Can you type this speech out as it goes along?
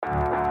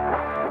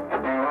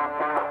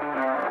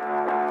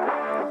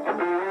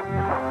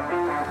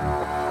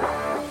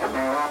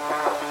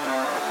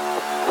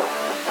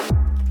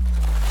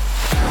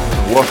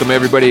Welcome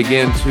everybody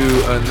again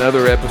to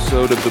another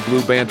episode of the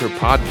Blue Banter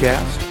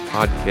podcast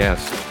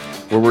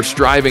where we're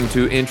striving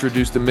to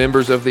introduce the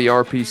members of the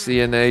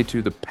RPCNA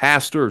to the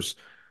pastors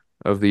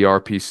of the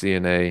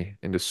RPCNA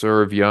and to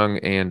serve young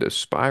and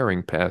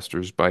aspiring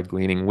pastors by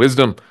gleaning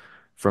wisdom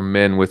from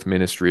men with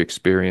ministry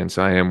experience.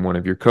 I am one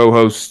of your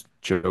co-hosts,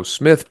 Joe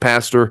Smith,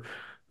 pastor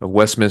of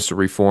Westminster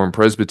Reformed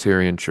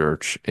Presbyterian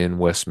Church in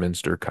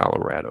Westminster,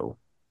 Colorado.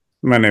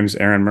 My name is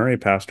Aaron Murray,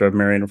 pastor of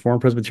Marion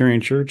Reformed Presbyterian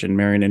Church in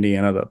Marion,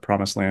 Indiana, the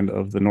promised land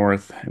of the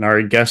North. And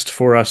our guest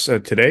for us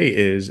today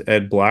is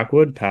Ed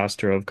Blackwood,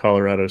 pastor of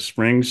Colorado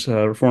Springs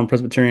Reformed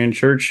Presbyterian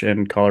Church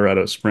in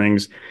Colorado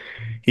Springs.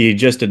 He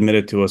just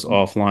admitted to us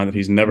offline that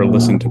he's never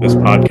listened to this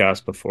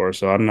podcast before,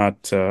 so I'm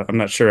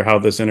not sure how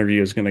this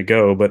interview is going to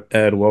go. But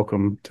Ed,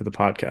 welcome to the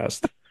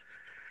podcast.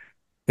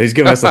 He's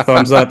giving us a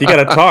thumbs up. You got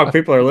to talk;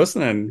 people are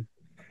listening.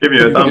 Give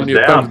you a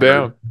thumbs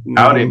down.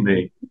 Outing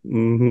me.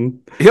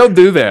 Mm-hmm. He'll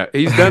do that.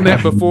 He's done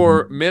that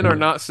before. Men are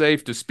not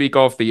safe to speak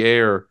off the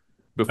air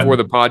before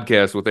the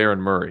podcast with Aaron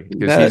Murray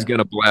because he's going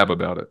to blab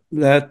about it.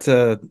 That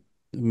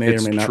may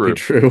or may not be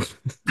true. It's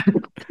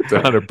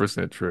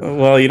 100% true.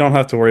 Well, you don't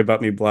have to worry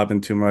about me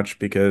blabbing too much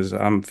because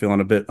I'm feeling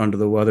a bit under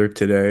the weather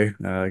today.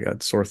 I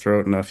got sore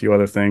throat and a few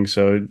other things.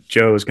 So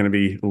Joe is going to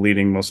be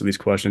leading most of these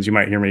questions. You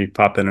might hear me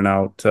pop in and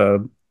out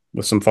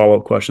with some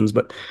follow-up questions,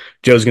 but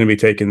Joe's going to be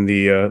taking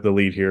the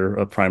lead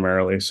here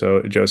primarily.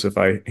 So, Joseph,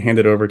 I hand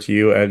it over to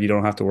you, Ed. You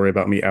don't have to worry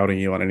about me outing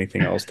you on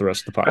anything else the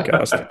rest of the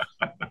podcast.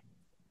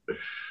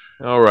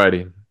 All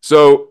righty.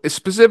 So,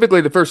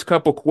 specifically, the first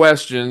couple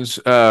questions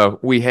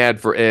we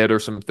had for Ed are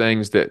some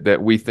things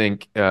that we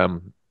think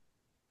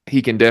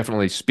he can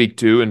definitely speak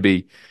to and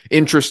be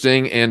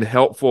interesting and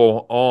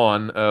helpful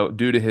on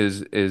due to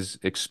his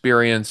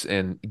experience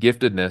and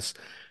giftedness.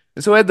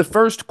 And so, Ed, the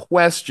first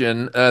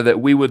question that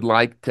we would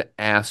like to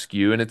ask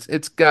you, and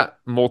it's got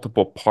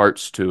multiple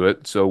parts to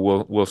it, so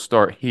we'll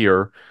start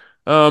here.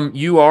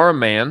 You are a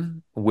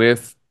man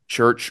with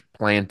church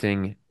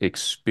planting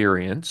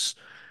experience,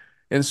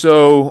 and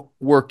so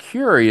we're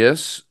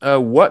curious,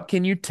 what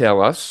can you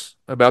tell us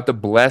about the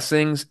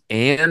blessings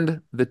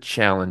and the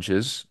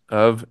challenges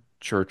of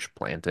church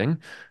planting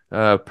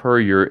per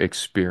your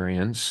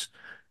experience?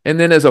 And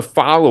then as a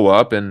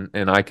follow-up, and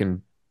I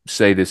can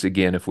say this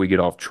again if we get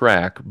off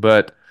track,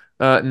 but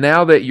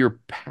now that you've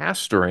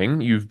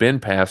been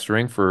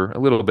pastoring for a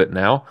little bit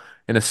now,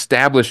 an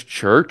established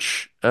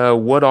church,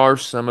 what are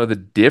some of the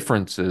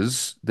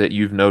differences that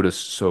you've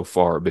noticed so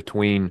far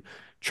between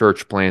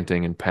church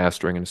planting and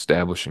pastoring and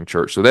establishing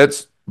church? So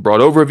that's a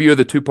broad overview of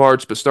the two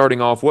parts, but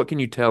starting off, what can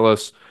you tell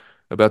us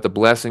about the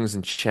blessings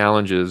and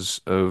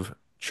challenges of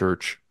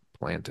church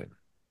planting?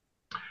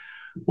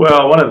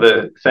 Well, one of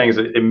the things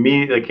that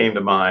immediately came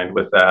to mind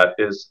with that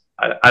is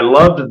I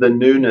loved the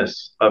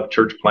newness of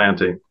church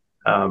planting.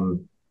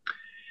 When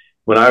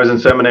I was in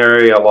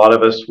seminary, a lot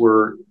of us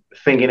were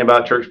thinking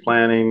about church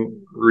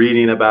planting,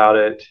 reading about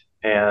it,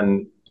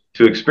 and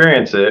to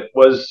experience it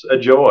was a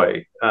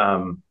joy.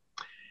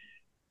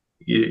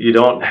 You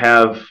don't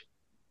have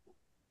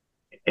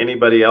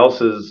anybody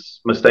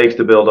else's mistakes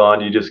to build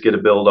on. You just get to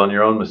build on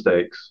your own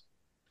mistakes.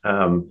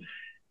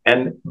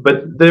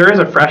 But there is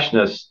a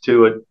freshness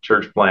to a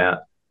church plant.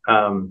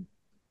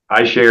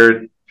 I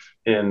shared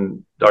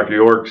in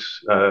Dr.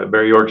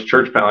 Barry York's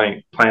church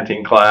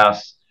planting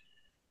class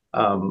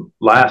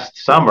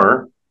last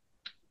summer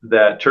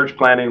that church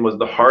planting was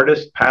the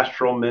hardest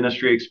pastoral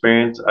ministry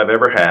experience I've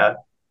ever had.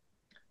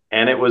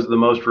 And it was the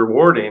most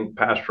rewarding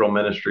pastoral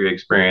ministry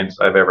experience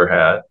I've ever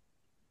had.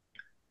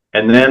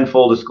 And then,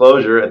 full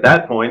disclosure, at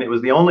that point, it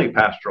was the only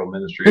pastoral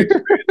ministry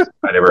experience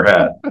I'd ever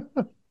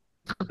had.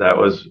 That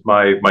was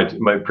my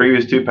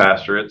previous two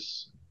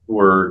pastorates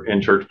were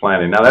in church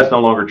planting. Now, that's no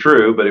longer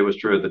true, but it was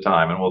true at the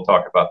time, and we'll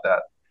talk about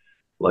that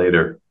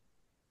later.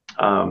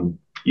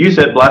 You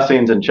said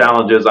blessings and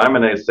challenges. I'm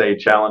going to say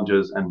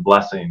challenges and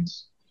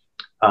blessings.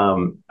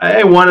 I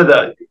think one of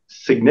the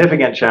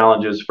significant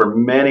challenges for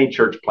many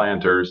church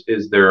planters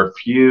is there are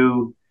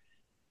few,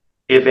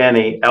 if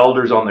any,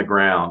 elders on the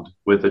ground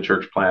with the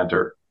church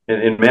planter.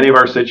 In many of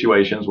our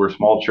situations, we're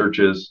small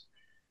churches,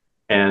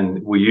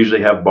 and we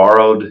usually have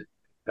borrowed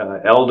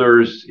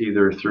elders,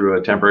 either through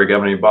a temporary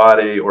governing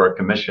body or a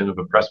commission of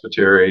a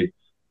presbytery.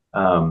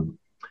 And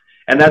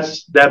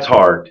that's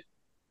hard.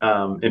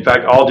 In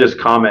fact, I'll just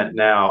comment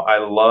now. I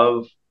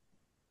love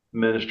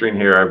ministering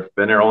here. I've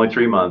been here only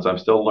 3 months. I'm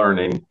still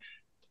learning.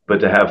 But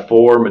to have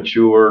 4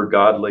 mature,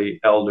 godly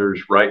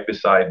elders right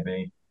beside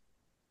me,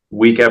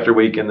 week after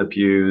week in the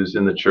pews,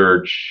 in the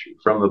church,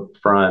 from the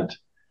front,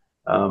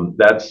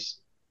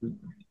 that's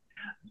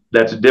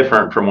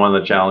different from one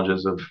of the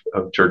challenges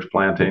of church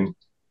planting.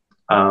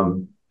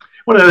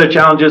 One of the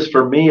challenges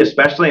for me,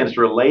 especially, and it's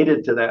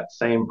related to that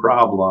same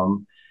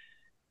problem,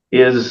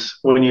 is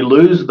when you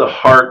lose the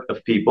heart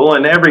of people,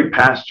 and every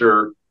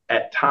pastor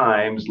at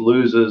times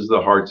loses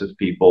the hearts of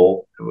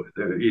people,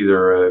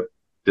 either a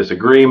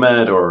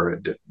disagreement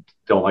or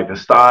don't like the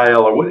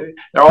style, or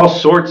there are all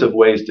sorts of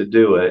ways to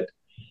do it.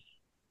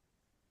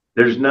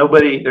 There's not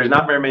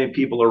very many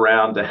people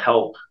around to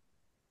help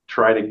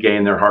try to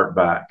gain their heart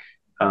back.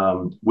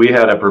 We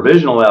had a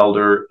provisional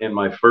elder in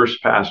my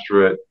first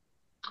pastorate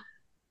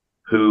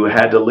who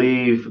had to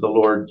leave. The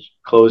Lord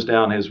closed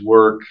down his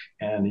work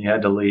and he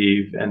had to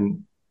leave.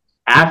 And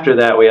after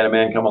that, we had a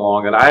man come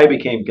along, and I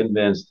became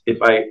convinced if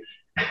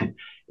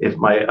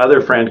my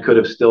other friend could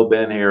have still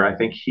been here, I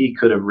think he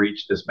could have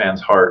reached this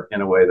man's heart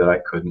in a way that I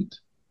couldn't.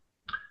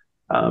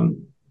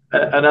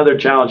 Another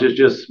challenge is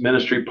just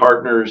ministry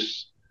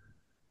partners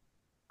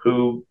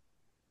who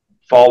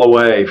fall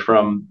away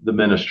from the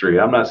ministry.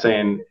 I'm not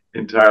saying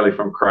entirely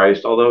from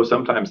Christ, although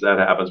sometimes that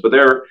happens. But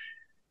there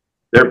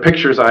are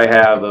pictures I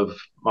have of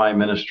my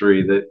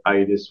ministry that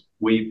I just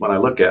weep when I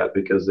look at,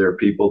 because there are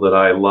people that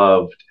I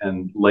loved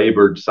and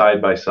labored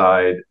side by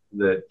side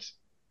that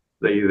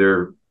they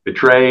either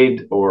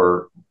betrayed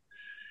or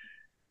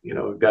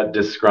got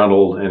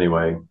disgruntled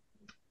anyway.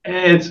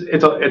 And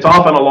it's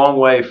often a long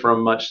way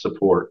from much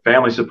support.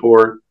 Family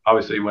support,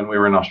 obviously, when we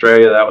were in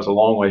Australia, that was a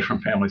long way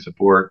from family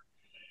support.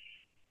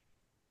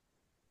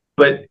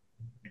 But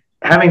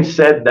having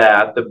said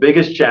that, the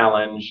biggest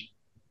challenge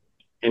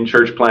in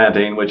church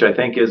planting, which I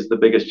think is the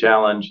biggest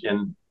challenge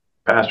in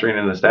pastoring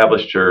an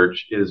established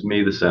church, is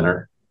me, the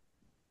sinner.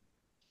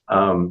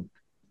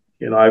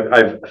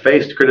 I've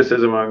faced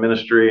criticism of my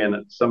ministry,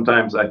 and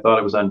sometimes I thought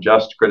it was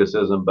unjust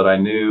criticism, but I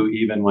knew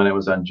even when it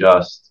was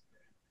unjust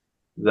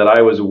that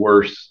I was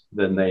worse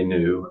than they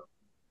knew.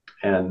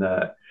 And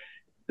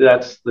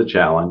that's the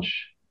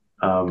challenge.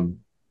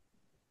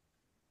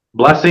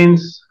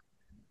 Blessings.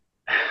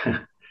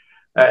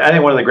 I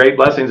think one of the great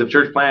blessings of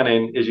church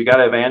planting is you got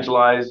to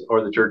evangelize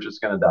or the church is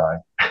going to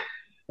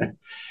die.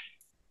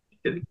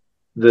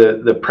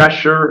 The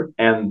pressure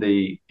and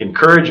the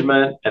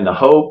encouragement and the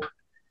hope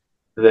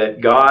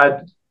that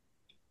God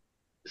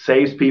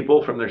saves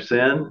people from their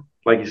sin,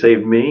 like he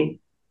saved me.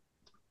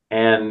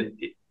 And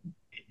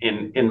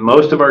in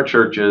most of our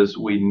churches,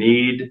 we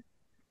need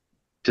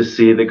to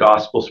see the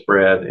gospel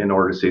spread in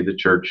order to see the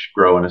church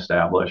grow and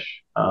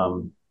establish.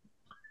 And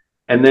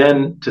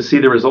then to see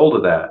the result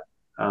of that.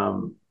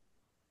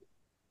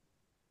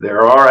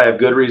 I have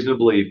good reason to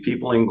believe,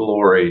 people in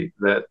glory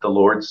that the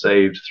Lord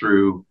saved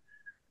through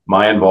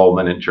my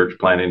involvement in church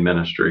planting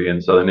ministry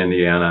in Southern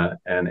Indiana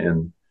and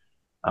in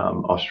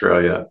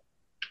Australia.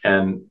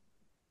 And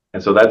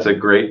so that's a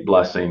great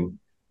blessing.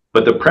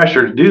 But the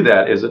pressure to do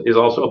that is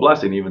also a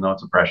blessing, even though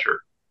it's a pressure.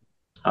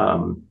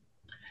 The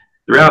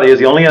reality is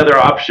the only other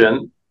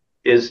option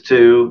is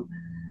to,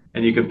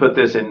 and you can put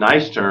this in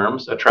nice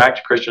terms,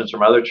 attract Christians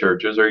from other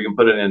churches, or you can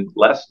put it in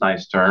less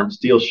nice terms,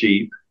 steal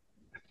sheep.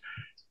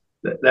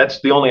 That's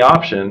the only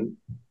option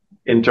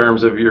in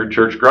terms of your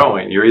church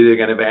growing. You're either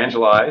going to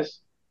evangelize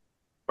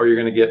or you're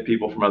going to get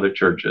people from other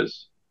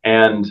churches.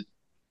 And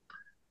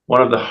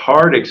one of the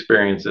hard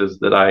experiences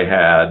that I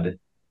had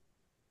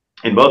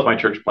in both my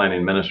church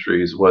planting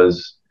ministries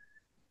was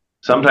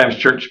sometimes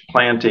church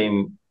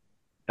planting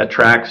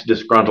attracts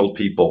disgruntled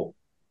people.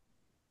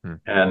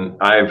 And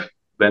I've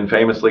been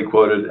famously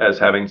quoted as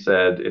having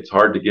said, it's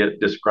hard to get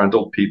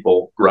disgruntled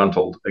people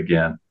gruntled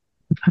again.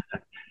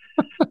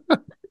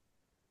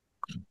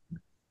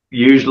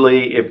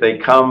 Usually, if they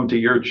come to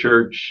your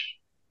church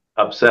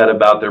upset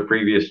about their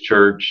previous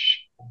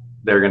church,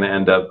 they're going to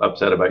end up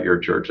upset about your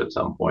church at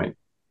some point.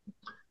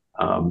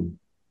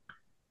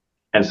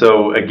 And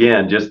so,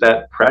 again, just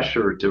that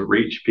pressure to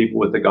reach people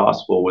with the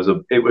gospel was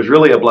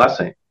really a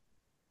blessing.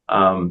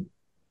 And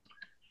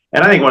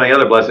I think one of the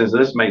other blessings,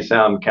 and this may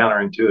sound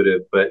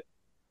counterintuitive, but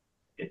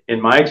in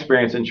my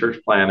experience in church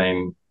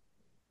planting,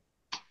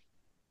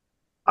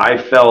 I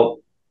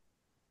felt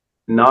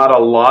not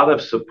a lot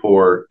of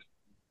support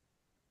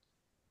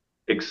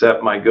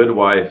except my good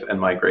wife and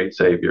my great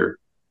Savior.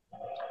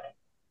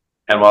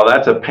 And while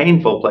that's a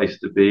painful place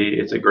to be,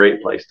 it's a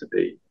great place to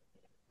be,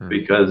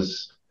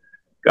 because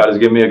God has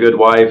given me a good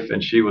wife,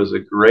 and she was a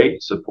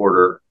great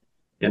supporter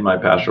in my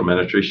pastoral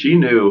ministry. She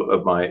knew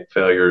of my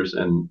failures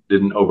and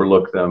didn't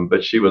overlook them,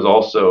 but she was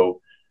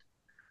also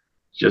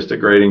just a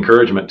great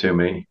encouragement to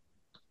me.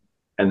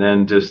 And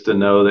then just to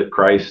know that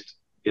Christ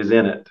is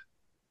in it.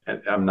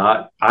 And I'm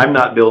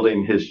not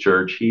building his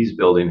church, he's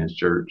building his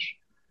church.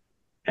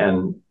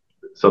 And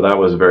so that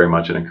was very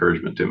much an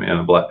encouragement to me and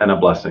a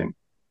blessing.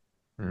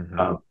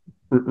 Mm-hmm.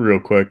 Real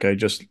quick, I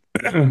just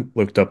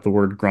looked up the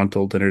word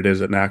gruntled, and it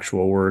is an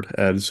actual word,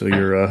 Ed. So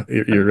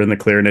you're in the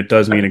clear, and it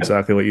does mean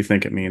exactly what you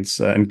think it means: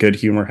 in good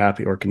humor,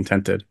 happy, or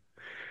contented.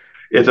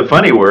 It's a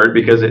funny word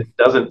because it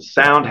doesn't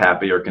sound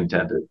happy or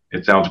contented.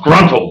 It sounds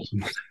gruntled.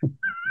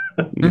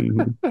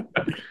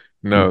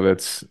 No,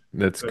 that's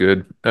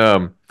good.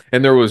 And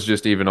there was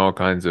just even all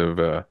kinds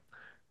of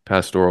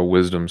pastoral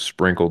wisdom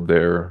sprinkled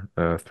there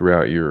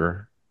throughout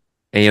your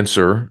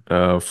answer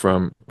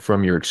from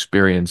your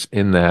experience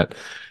in that,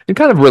 and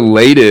kind of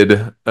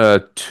related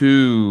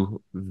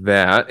to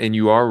that, and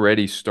you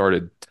already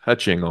started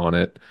touching on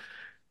it.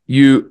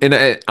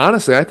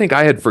 Honestly, I think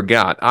I had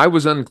forgot. I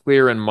was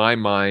unclear in my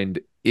mind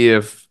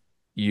if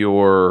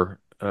your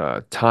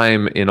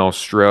time in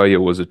Australia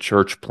was a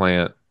church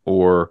plant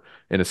or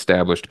an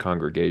established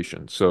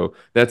congregation. So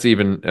that's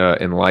even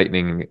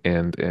enlightening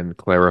and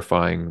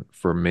clarifying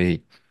for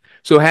me.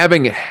 So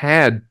having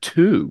had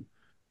two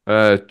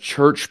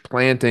church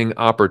planting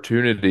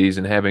opportunities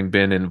and having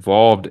been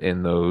involved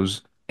in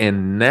those,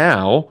 and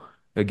now,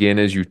 again,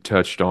 as you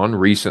touched on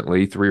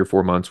recently, 3 or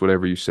 4 months,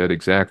 whatever you said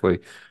exactly,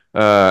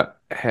 ha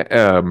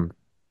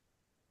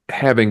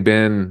having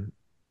been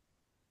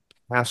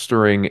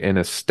pastoring an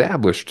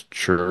established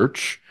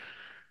church,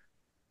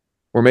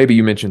 or maybe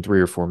you mentioned 3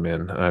 or 4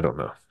 men, I don't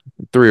know,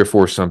 3 or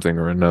 4 something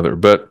or another,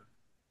 but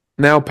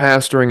now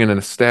pastoring in an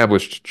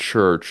established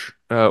church,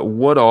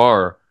 what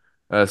are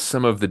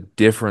some of the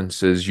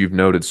differences you've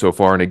noted so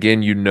far? And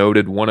again, you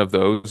noted one of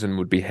those and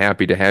would be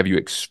happy to have you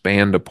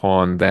expand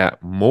upon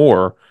that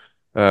more,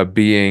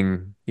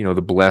 being,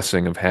 the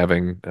blessing of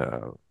having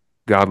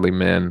godly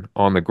men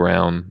on the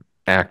ground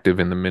active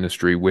in the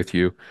ministry with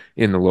you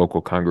in the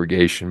local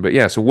congregation. But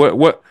yeah, so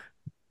what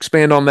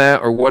expand on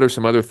that, or what are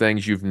some other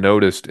things you've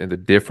noticed in the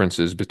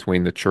differences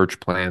between the church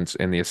plants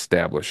and the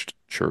established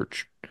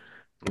church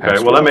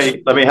Okay, well, let pastorals?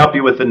 me let me help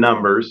you with the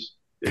numbers.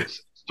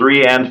 It's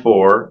 3 and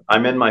 4.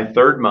 I'm in my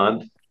third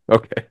month,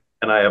 Okay,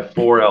 and I have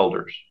 4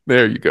 elders.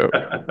 there you go.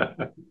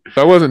 no,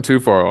 I wasn't too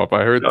far off.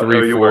 I heard no,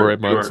 three, you four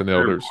weren't. You months weren't. and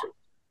You're elders.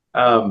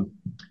 4.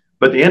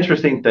 But the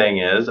interesting thing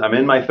is, I'm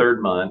in my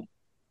third month,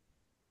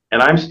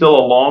 and I'm still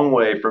a long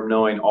way from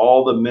knowing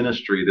all the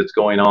ministry that's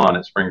going on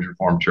at Springs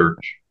Reformed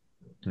Church.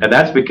 Hmm. And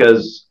that's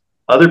because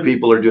other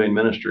people are doing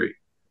ministry,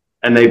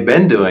 and they've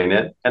been doing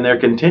it, and they're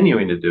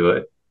continuing to do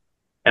it.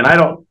 And I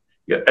don't,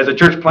 as a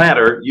church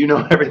planter, you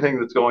know everything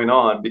that's going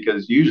on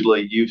because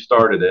usually you've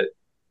started it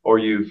or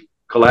you've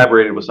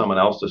collaborated with someone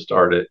else to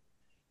start it.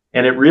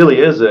 And it really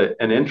is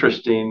an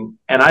interesting,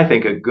 and I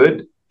think a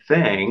good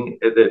thing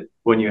that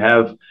when you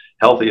have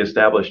healthy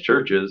established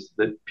churches,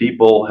 that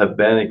people have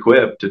been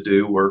equipped to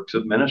do works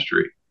of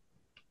ministry.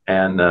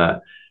 And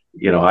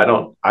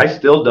I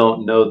still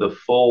don't know the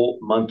full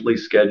monthly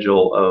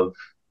schedule of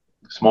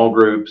small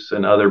groups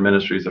and other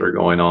ministries that are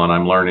going on.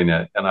 I'm learning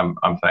it, and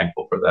I'm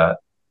thankful for that.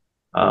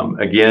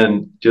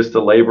 Again, just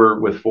to labor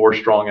with 4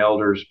 strong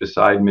elders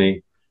beside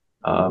me.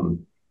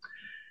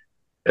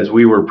 As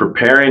we were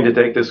preparing to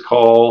take this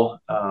call,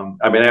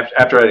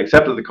 after I'd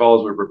accepted the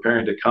calls, we were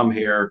preparing to come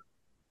here.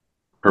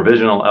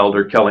 Provisional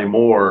Elder Kelly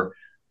Moore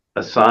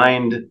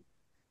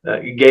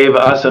gave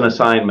us an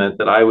assignment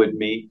that I would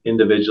meet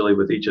individually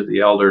with each of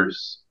the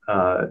elders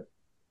at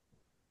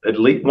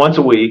least once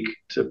a week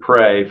to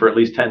pray for at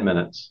least 10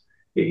 minutes.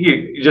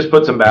 You just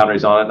put some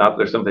boundaries on it. Not that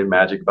there's something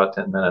magic about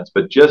 10 minutes,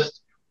 but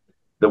just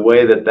the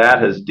way that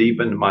has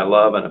deepened my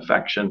love and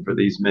affection for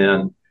these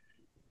men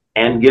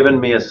and given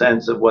me a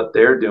sense of what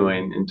they're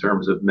doing in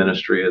terms of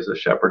ministry as a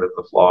shepherd of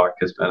the flock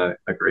has been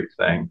a great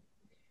thing.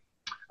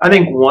 I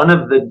think one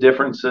of the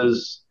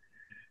differences,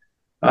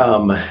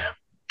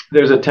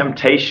 there's a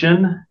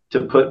temptation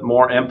to put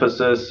more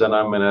emphasis, and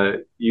I'm going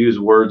to use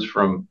words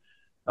from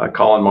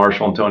Colin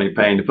Marshall and Tony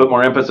Payne, to put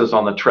more emphasis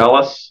on the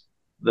trellis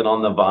than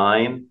on the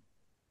vine.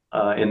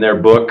 In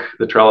their book,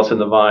 The Trellis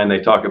and the Vine,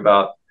 they talk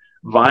about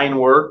vine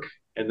work,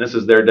 and this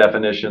is their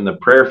definition: the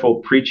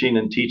prayerful preaching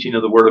and teaching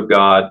of the Word of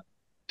God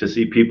to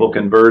see people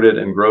converted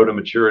and grow to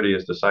maturity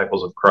as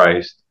disciples of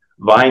Christ.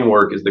 Vine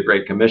work is the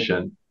Great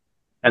Commission.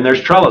 And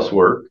there's trellis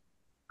work,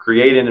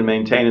 creating and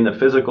maintaining the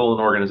physical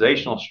and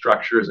organizational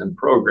structures and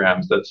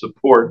programs that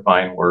support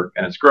vine work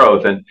and its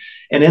growth. And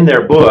in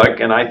their book,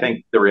 and I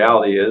think the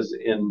reality is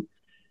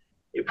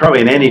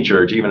probably in any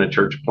church, even a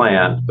church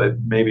plant, but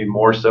maybe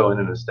more so in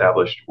an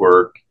established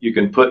work, you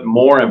can put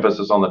more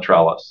emphasis on the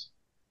trellis.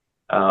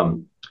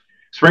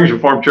 Springs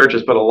Reformed Church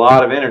has put a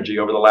lot of energy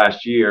over the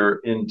last year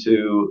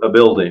into a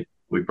building.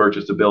 We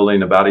purchased a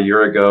building about a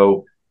year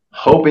ago,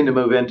 hoping to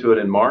move into it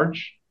in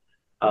March.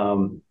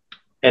 And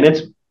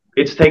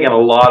it's taken a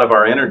lot of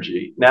our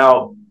energy.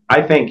 Now,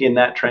 I think in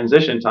that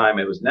transition time,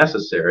 it was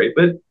necessary,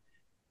 but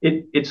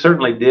it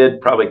certainly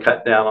did probably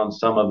cut down on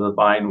some of the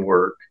vine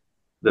work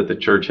that the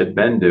church had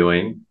been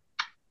doing.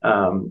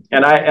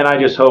 And I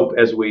just hope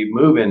as we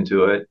move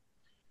into it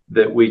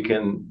that we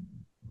can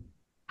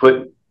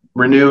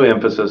renew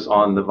emphasis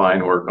on the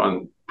vine work,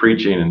 on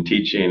preaching and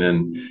teaching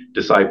and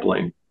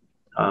discipling.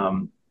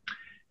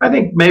 I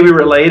think maybe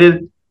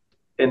related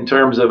in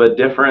terms of a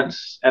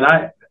difference, and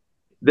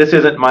this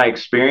isn't my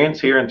experience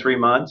here in 3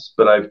 months,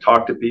 but I've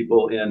talked to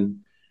people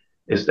in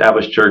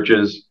established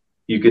churches.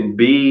 You can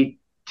be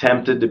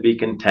tempted to be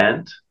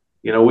content.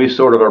 We've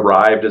sort of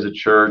arrived as a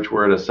church.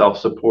 We're at a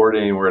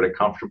self-supporting, we're at a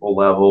comfortable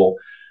level,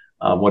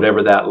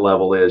 whatever that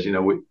level is.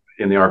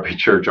 In the RP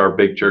church, our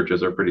big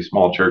churches are pretty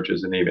small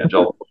churches in the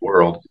evangelical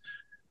world.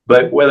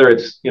 But whether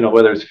it's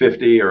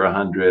 50 or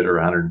 100 or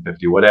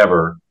 150,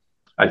 whatever,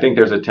 I think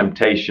there's a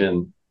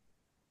temptation,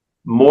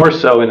 more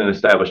so in an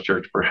established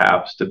church,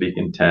 perhaps, to be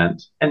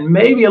content, and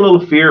maybe a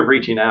little fear of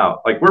reaching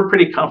out. Like, we're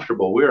pretty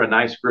comfortable. We're a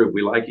nice group.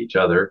 We like each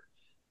other.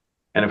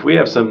 And if we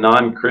have some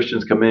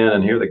non-Christians come in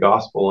and hear the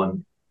gospel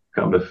and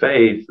come to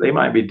faith, they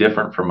might be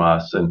different from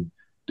us. And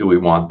do we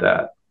want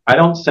that? I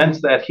don't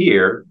sense that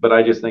here, but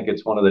I just think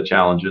it's one of the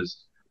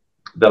challenges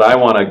that I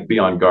want to be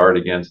on guard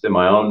against in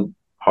my own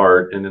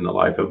heart and in the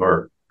life of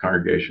our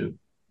congregation.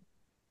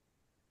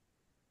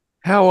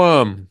 How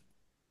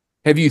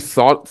have you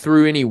thought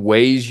through any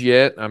ways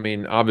yet? I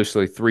mean,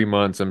 obviously 3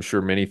 months, I'm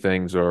sure many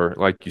things are,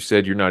 like you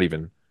said, you're not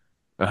even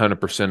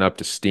 100% up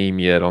to steam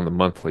yet on the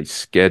monthly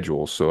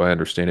schedule. So I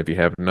understand if you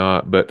have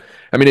not, but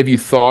I mean, have you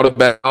thought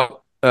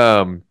about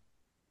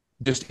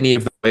just any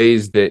of the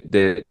ways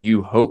that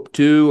you hope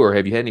to, or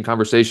have you had any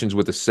conversations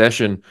with the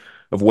session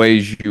of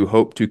ways you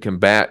hope to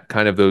combat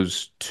kind of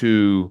those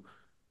two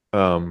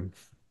um,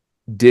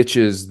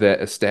 ditches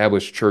that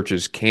established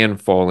churches can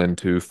fall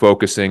into,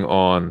 focusing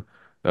on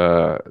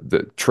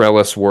the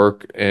trellis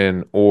work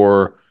and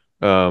or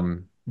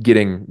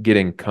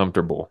getting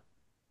comfortable?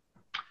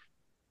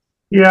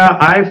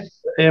 Yeah,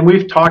 and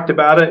we've talked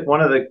about it.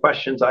 One of the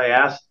questions I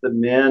asked the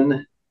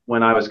men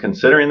when I was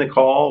considering the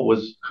call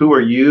was, who are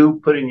you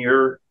putting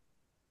your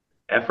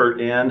effort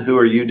in? Who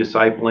are you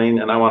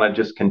discipling? And I want to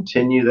just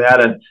continue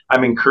that. And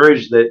I'm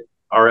encouraged that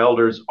our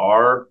elders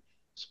are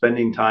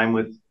spending time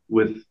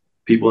with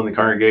people in the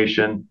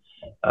congregation,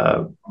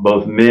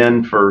 both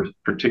men for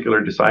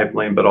particular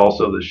discipling, but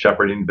also the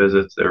shepherding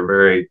visits. They're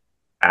very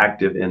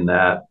active in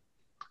that.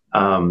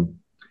 Um,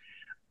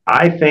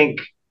 I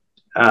think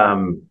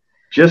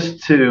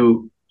just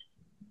to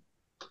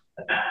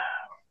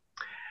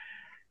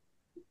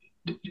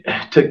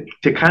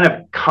kind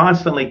of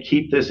constantly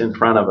keep this in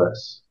front of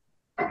us.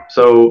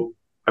 So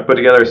I put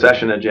together a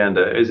session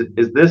agenda. Is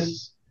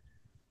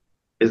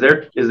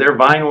there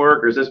vine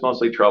work, or is this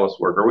mostly trellis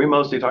work? Are we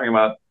mostly talking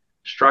about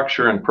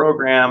structure and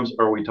programs,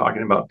 or are we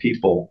talking about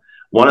people?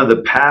 One of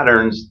the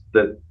patterns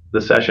that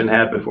the session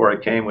had before I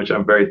came, which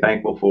I'm very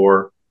thankful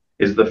for,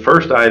 is the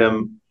first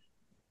item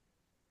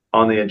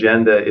on the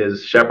agenda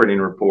is shepherding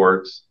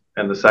reports,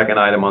 and the second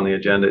item on the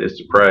agenda is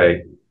to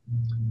pray.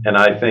 And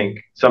I think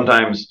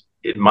sometimes,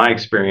 in my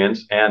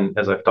experience, and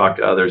as I've talked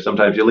to others,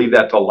 sometimes you leave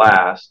that to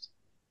last,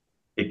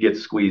 it gets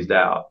squeezed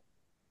out.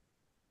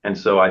 And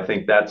so I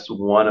think that's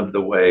one of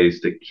the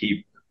ways to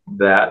keep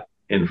that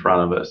in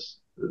front of us,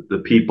 the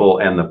people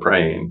and the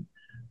praying.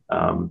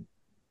 Um,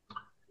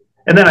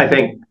 and then I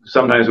think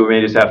sometimes we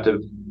may just have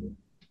to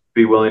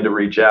be willing to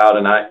reach out,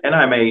 and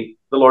the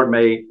Lord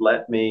may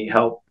let me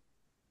help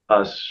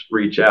us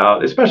reach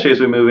out, especially as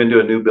we move into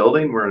a new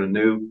building. We're in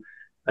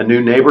a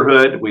new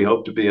neighborhood. We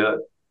hope to be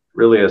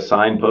really a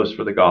signpost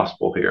for the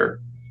gospel here.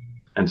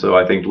 And so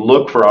I think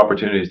look for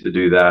opportunities to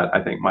do that,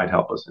 I think might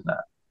help us in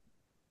that.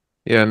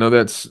 Yeah, no,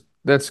 that's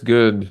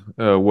good.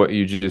 What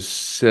you just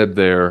said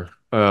there,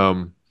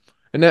 and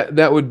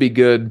that would be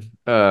good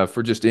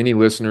for just any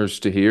listeners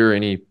to hear,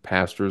 any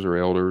pastors or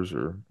elders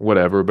or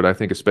whatever. But I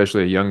think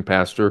especially a young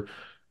pastor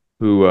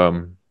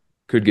who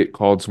could get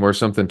called somewhere,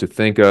 something to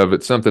think of.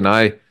 It's something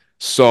I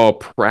saw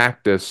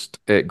practiced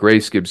at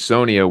Grace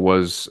Gibsonia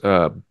was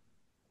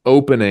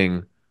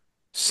opening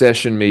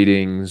session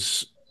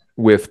meetings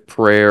with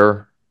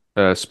prayer,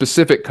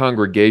 specific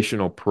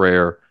congregational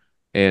prayer,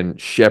 and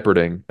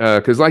shepherding.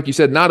 Because, like you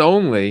said, not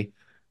only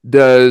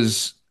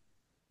does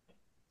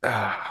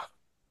uh,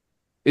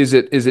 is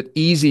it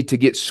easy to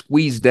get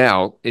squeezed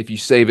out if you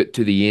save it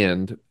to the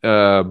end,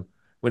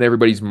 when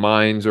everybody's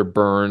minds are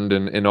burned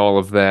and all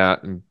of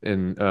that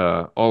and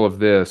all of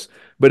this,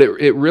 but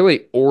it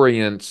really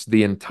orients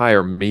the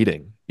entire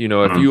meeting. If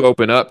Mm-hmm. you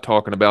open up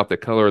talking about the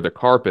color of the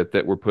carpet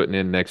that we're putting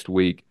in next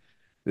week,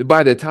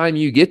 by the time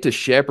you get to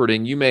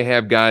shepherding, you may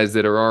have guys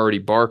that are already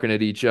barking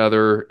at each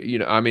other.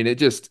 I mean,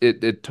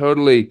 it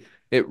totally,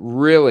 it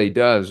really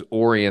does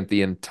orient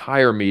the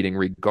entire meeting,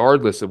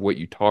 regardless of what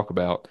you talk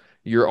about.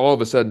 You're all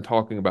of a sudden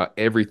talking about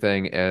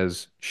everything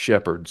as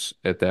shepherds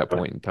at that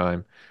point in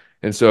time.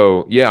 And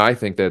so, yeah, I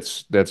think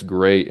that's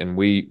great, and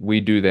we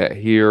do that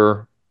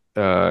here,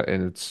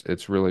 and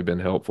it's really been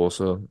helpful.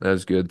 So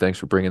that's good. Thanks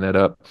for bringing that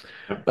up.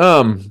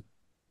 Um,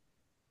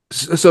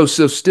 so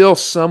still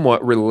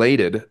somewhat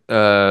related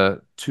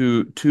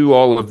to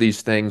all of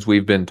these things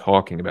we've been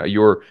talking about,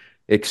 your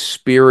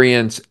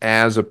experience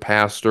as a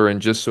pastor,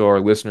 and just so our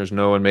listeners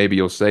know, and maybe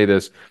you'll say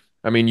this,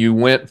 I mean, you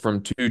went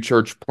from two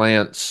church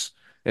plants,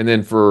 and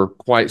then for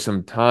quite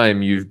some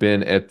time you've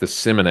been at the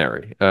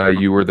seminary.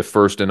 You were the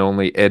first and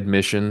only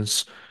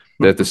admissions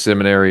that the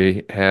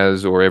seminary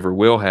has or ever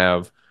will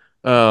have.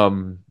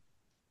 Um,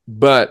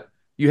 but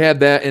you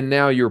had that, and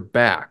now you're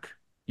back.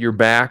 You're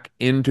back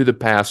into the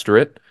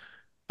pastorate.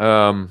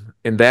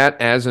 And that,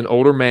 as an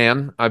older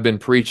man, I've been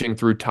preaching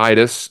through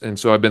Titus, and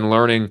so I've been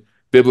learning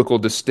biblical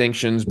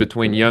distinctions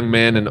between young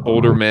men and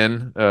older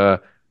men.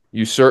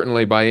 You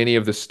certainly, by any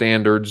of the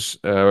standards,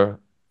 if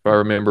I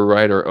remember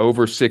right, are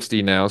over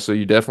 60 now, so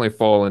you definitely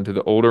fall into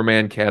the older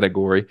man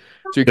category.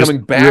 So you're Just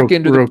coming back real,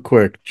 into real the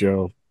quick,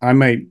 Joe. I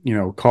might,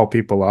 call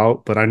people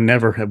out, but I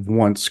never have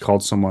once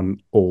called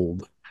someone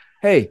old.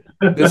 hey,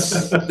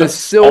 this the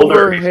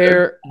Older, silver he said.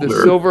 hair, the Older.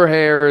 silver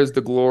hair is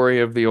the glory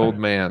of the old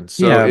man.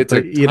 So Yeah, it's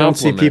a but you don't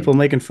see people compliment.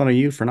 making fun of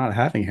you for not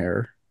having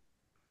hair.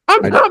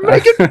 I'm I, not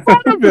making I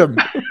fun of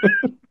him.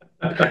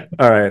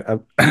 all right,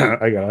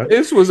 I got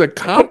This was a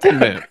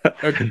compliment.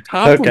 A it.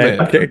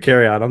 Okay, compliment.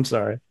 carry on. I'm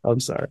sorry. I'm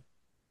sorry.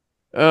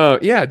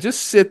 Yeah,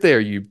 just sit there,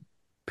 you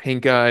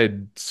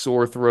pink-eyed,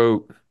 sore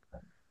throat.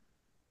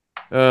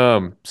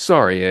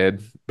 Sorry,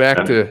 Ed.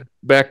 Back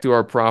to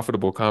our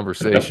profitable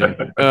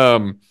conversation.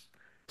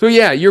 So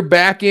yeah, you're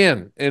back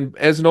in, and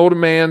as an older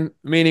man,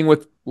 meaning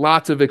with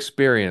lots of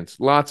experience,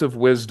 lots of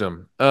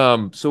wisdom.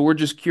 So we're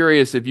just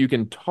curious if you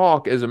can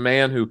talk as a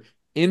man who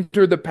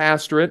entered the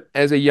pastorate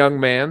as a young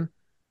man,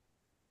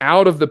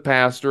 out of the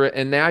pastorate,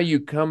 and now you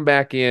come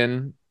back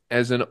in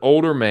as an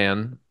older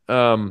man.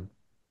 Can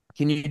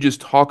you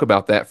just talk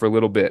about that for a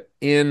little bit?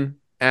 In,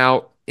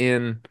 out,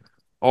 in,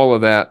 all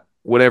of that.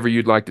 Whatever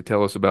you'd like to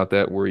tell us about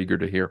that, we're eager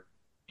to hear.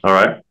 All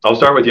right. I'll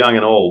start with young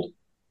and old.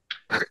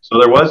 So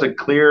there was a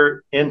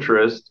clear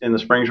interest in the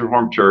Springs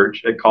Reformed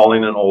Church at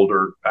calling an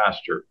older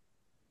pastor.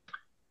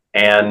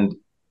 And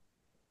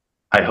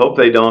I hope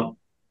they don't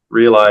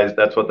realize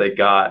that's what they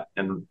got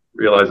and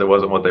realize it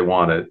wasn't what they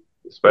wanted,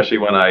 especially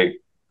when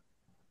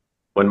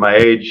my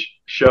age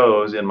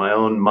shows in my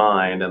own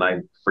mind and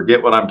I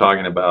forget what I'm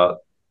talking about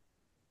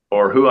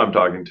or who I'm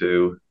talking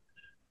to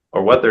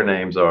or what their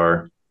names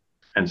are.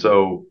 And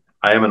so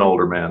I am an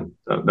older man,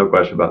 no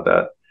question about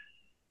that.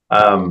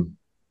 Um,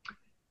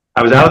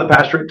 I was out of the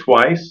pastorate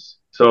twice.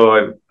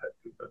 So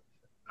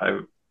I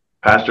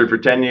pastored for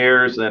 10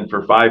 years. And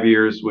for 5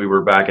 years, we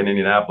were back in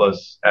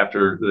Indianapolis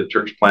after the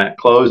church plant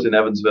closed in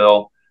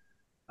Evansville.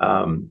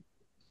 Um,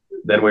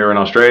 then we were in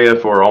Australia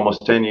for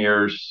almost 10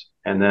 years.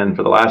 And then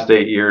for the last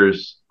 8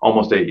 years,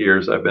 almost 8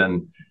 years, I've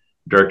been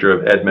director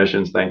of Ed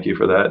Missions. Thank you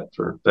for that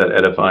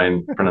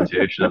edifying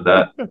pronunciation of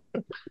that.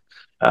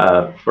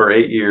 For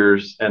 8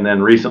 years, and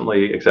then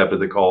recently accepted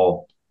the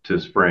call to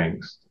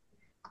Springs.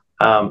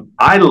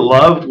 I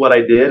loved what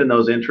I did in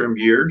those interim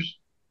years.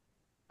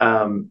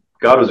 God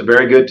was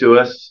very good to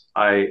us.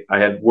 I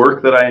had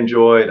work that I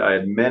enjoyed. I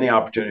had many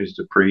opportunities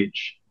to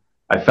preach.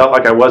 I felt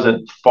like I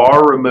wasn't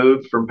far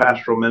removed from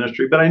pastoral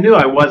ministry, but I knew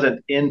I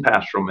wasn't in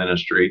pastoral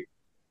ministry.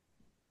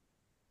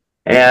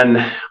 And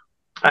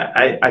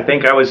I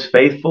think I was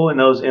faithful in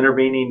those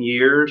intervening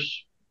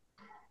years.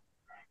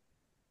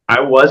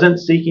 I wasn't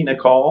seeking a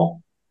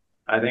call.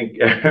 I think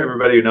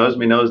everybody who knows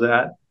me knows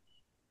that.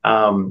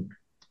 Um,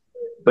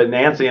 but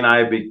Nancy and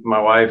my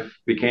wife,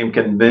 became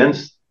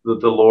convinced that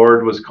the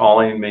Lord was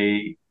calling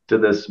me to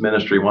this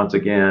ministry once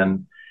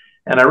again.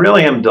 And I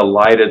really am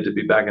delighted to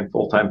be back in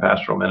full-time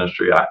pastoral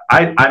ministry.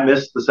 I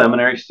miss the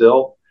seminary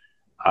still.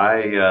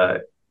 I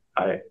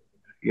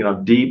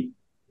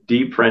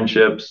deep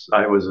friendships.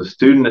 I was a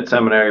student at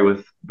seminary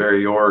with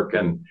Barry York,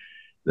 and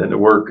then to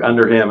work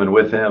under him and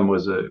with him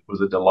was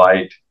a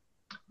delight.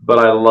 But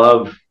I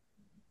love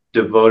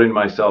devoting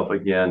myself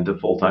again to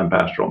full-time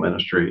pastoral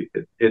ministry.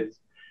 It's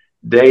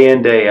day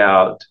in, day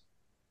out.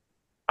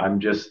 I'm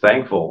just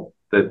thankful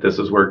that this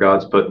is where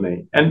God's put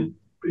me. And,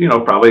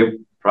 probably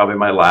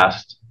my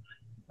last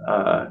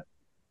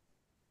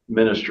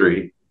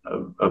ministry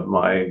of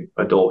my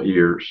adult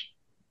years.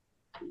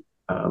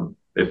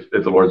 If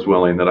the Lord's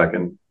willing that I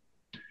can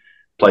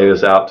play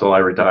this out till I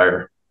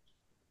retire.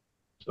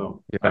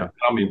 So Yeah. I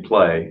don't mean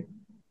play.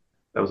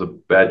 That was a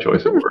bad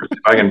choice of words. If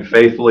I can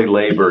faithfully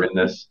labor in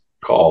this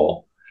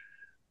call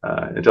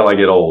until I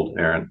get old,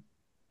 Aaron.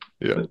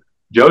 Yeah.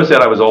 Joe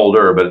said I was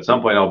older, but at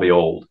some point I'll be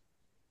old.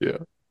 Yeah.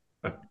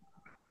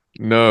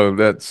 No,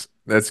 that's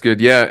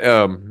good.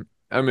 Yeah.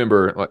 I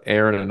remember like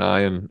Aaron and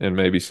I and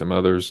maybe some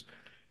others.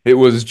 It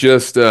was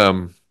just I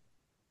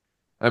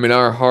mean,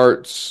 our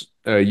hearts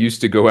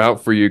used to go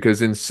out for you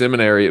because in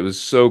seminary it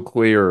was so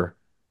clear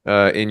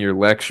in your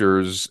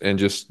lectures and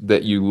just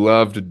that you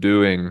loved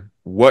doing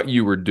what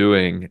you were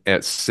doing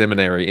at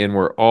seminary and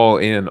were all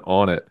in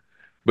on it.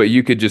 But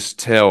you could just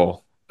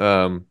tell,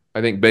 I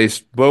think,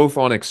 based both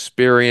on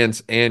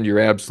experience and your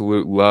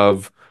absolute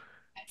love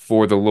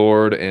for the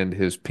Lord and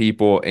His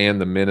people and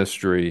the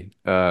ministry,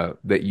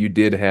 that you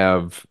did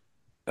have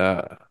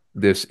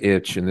this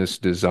itch and this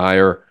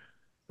desire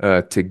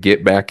to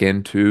get back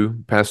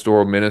into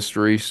pastoral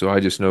ministry. So I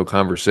just know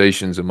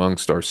conversations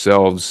amongst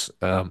ourselves,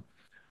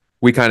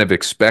 we kind of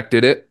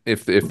expected it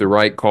if the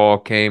right call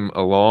came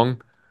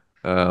along,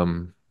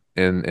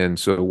 and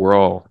so we're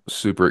all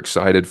super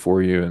excited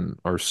for you and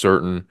are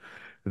certain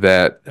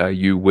that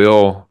you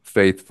will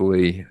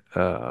faithfully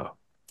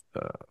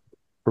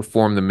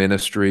perform the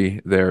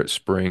ministry there at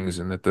Springs,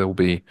 and that they'll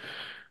be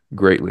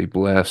greatly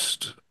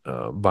blessed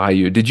by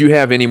you. Did you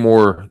have any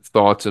more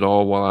thoughts at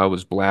all while I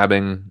was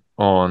blabbing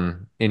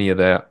on any of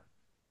that?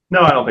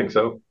 No, I don't think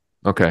so.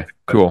 Okay, I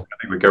cool.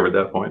 think we covered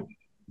that point.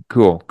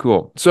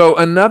 Cool. So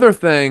another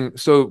thing,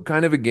 so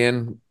kind of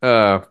again,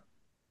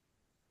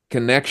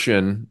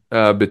 connection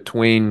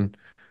between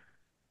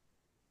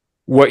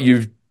what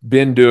you've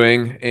been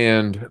doing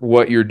and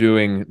what you're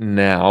doing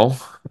now.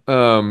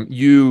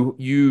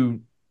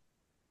 You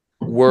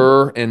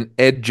were an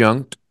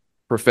adjunct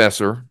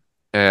professor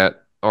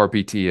at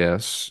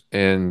RPTS,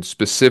 and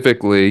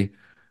specifically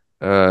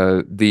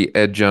the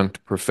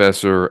adjunct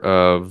professor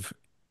of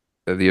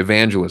the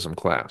evangelism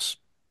class.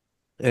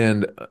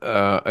 And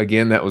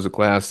again, that was a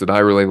class that I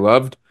really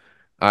loved.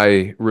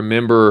 I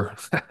remember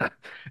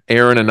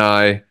Aaron and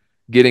I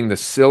getting the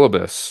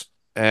syllabus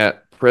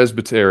at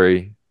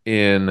Presbytery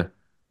in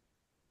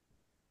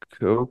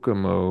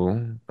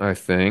Kokomo, I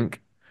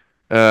think.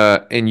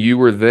 And you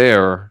were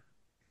there,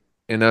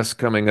 and us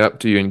coming up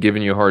to you and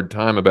giving you a hard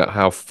time about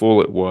how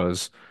full it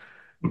was.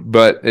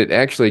 But it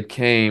actually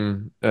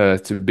came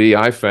to be,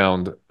 I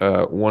found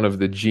one of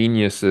the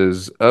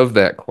geniuses of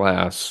that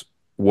class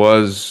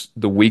was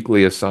the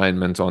weekly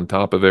assignments on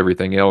top of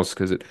everything else,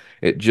 because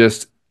it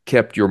just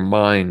kept your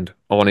mind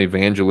on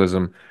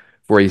evangelism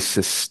for a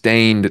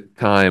sustained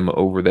time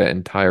over that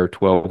entire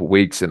 12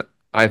 weeks. And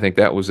I think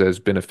that was as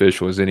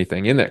beneficial as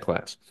anything in that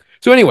class.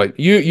 So anyway,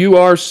 you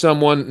are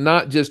someone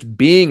not just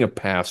being a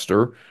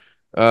pastor,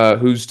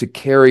 who's to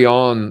carry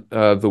on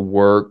the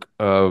work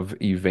of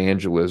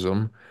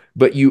evangelism,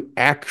 but you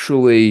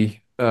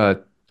actually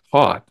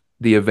taught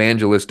the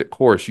evangelistic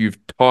course. You've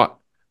taught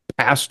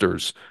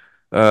pastors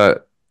uh,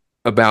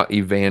 about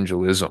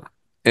evangelism.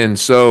 And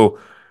so,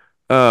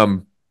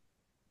 um,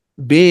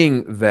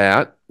 being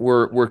that,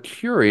 we're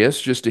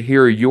curious just to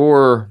hear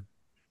your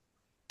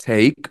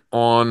take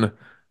on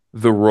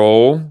the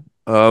role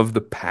of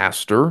the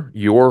pastor,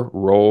 your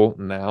role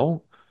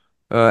now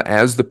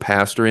as the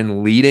pastor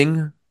in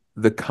leading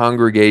the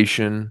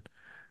congregation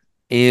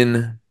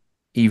in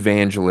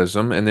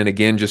evangelism. And then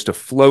again, just to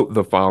float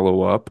the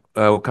follow up,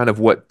 kind of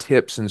what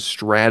tips and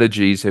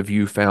strategies have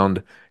you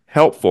found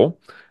helpful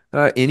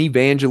in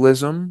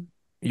evangelism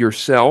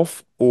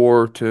yourself,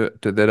 or to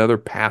that other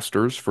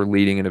pastors for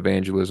leading in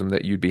evangelism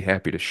that you'd be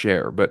happy to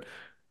share? But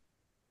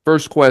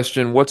first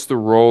question, what's the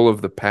role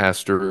of the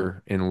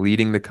pastor in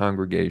leading the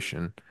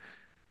congregation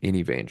in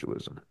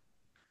evangelism?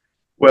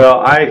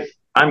 Well,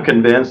 I'm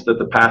convinced that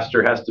the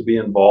pastor has to be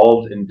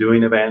involved in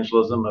doing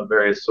evangelism of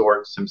various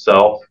sorts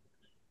himself,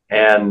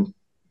 and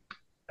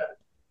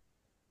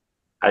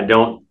I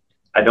don't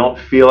I don't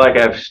feel like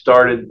I've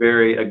started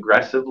very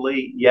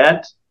aggressively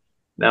yet.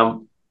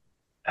 Now,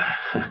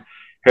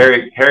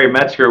 Harry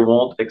Metzger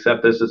won't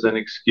accept this as an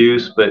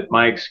excuse, but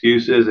my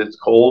excuse is it's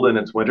cold and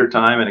it's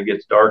wintertime and it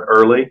gets dark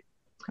early.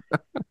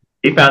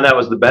 He found that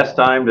was the best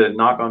time to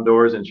knock on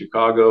doors in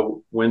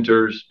Chicago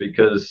winters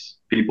because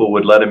people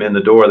would let him in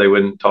the door. They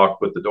wouldn't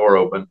talk with the door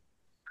open.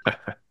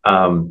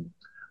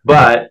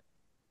 But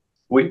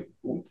the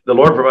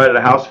Lord provided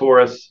a house for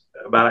us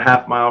about a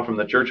half mile from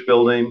the church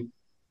building.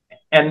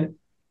 And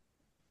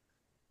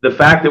the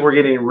fact that we're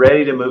getting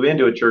ready to move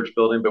into a church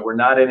building, but we're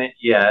not in it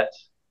yet,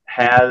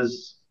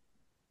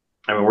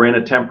 we're in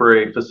a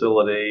temporary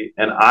facility,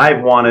 and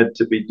I've wanted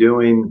to be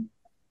doing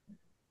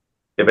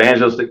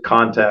evangelistic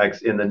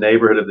contacts in the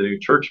neighborhood of the new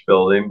church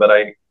building, but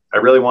I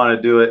really want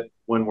to do it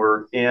when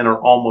we're in or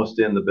almost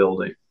in the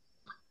building.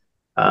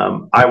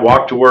 I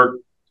walk to work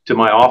to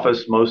my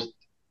office most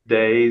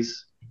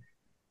days,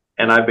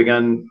 and I've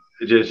begun,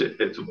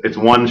 it's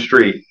one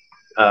street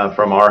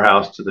from our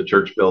house to the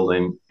church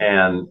building,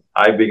 and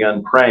I've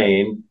begun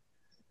praying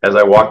as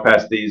I walk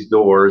past these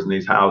doors and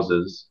these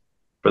houses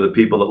for the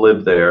people that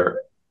live there.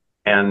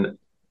 And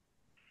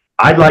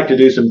I'd like to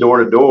do some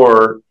door to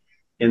door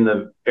in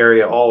the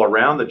area all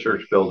around the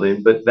church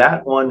building, but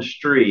that one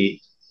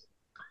street,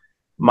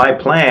 my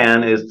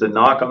plan is to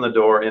knock on the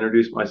door,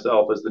 introduce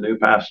myself as the new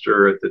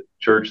pastor at the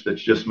church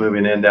that's just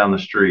moving in down the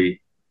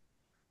street,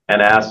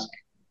 and ask,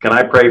 can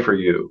I pray for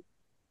you?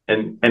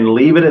 And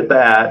leave it at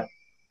that,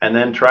 and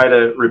then try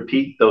to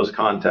repeat those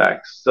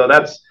contacts. So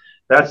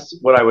that's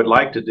what I would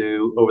like to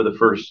do over the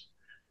first,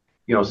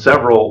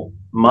 several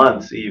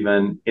months,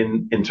 even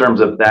in terms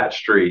of that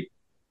street.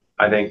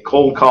 I think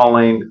cold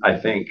calling. I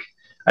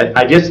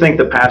just think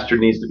the pastor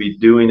needs to be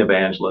doing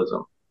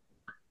evangelism.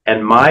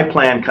 And my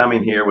plan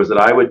coming here was that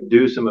I would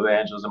do some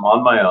evangelism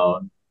on my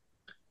own,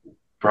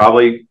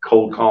 probably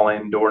cold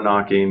calling, door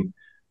knocking.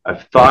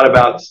 I've thought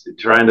about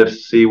trying to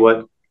see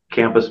what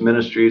campus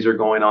ministries are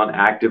going on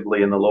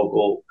actively in the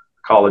local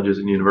colleges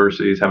and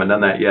universities. Haven't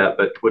done that yet,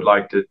 but would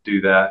like to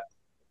do that.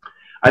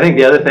 I think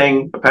the other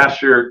thing a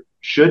pastor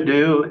should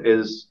do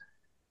is,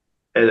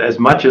 as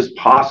much as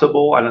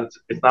possible,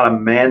 it's not a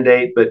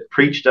mandate, but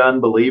preach to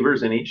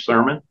unbelievers in each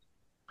sermon.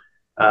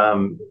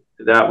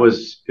 That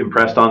was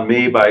impressed on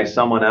me by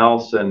someone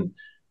else, and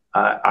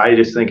I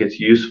just think it's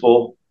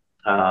useful.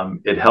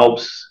 It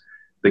helps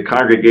the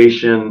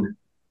congregation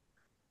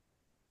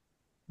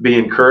be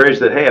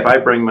encouraged that, hey, if I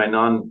bring my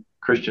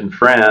non-Christian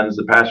friends,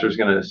 the pastor is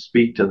going to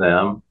speak to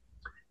them.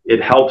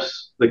 It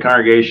helps the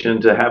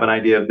congregation to have an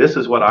idea of, this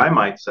is what I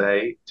might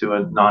say to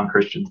a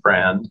non-Christian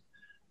friend.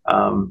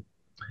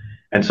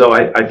 And so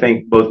I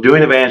think both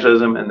doing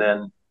evangelism and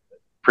then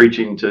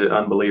preaching to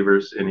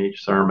unbelievers in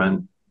each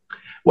sermon.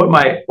 What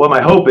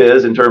my hope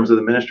is in terms of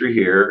the ministry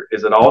here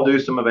is that I'll do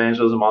some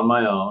evangelism on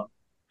my own,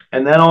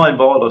 and then I'll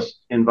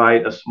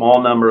invite a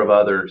small number of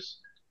others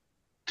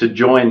to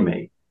join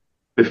me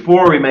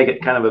before we make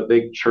it kind of a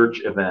big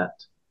church event.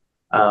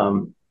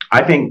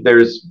 I think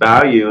there's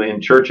value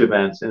in church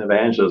events in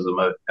evangelism,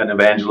 an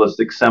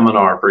evangelistic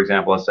seminar, for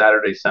example, a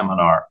Saturday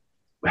seminar.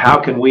 How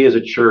can we as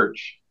a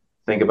church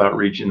think about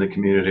reaching the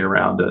community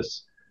around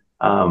us?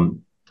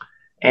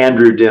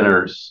 Andrew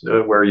dinners,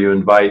 where you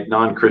invite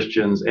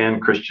non-Christians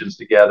and Christians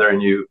together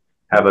and you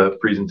have a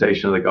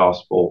presentation of the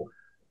gospel.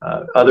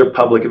 Other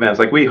public events,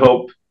 like we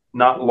hope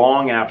not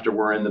long after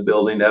we're in the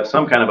building to have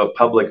some kind of a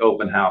public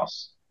open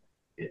house,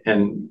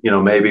 and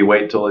maybe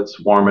wait till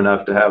it's warm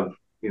enough to have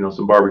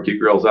some barbecue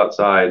grills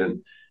outside,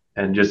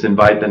 and just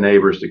invite the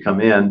neighbors to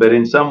come in, but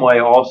in some way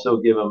also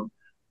give them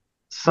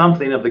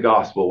something of the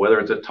gospel, whether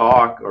it's a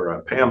talk or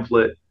a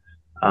pamphlet.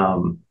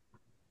 And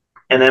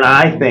then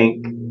I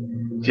think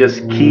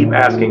just keep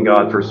asking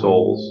God for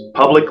souls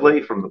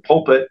publicly from the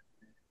pulpit,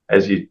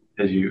 as you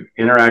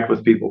interact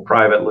with people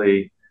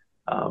privately.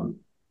 Um,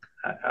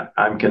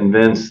 I'm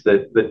convinced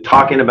that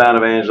talking about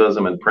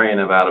evangelism and praying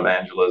about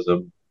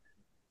evangelism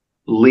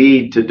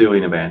lead to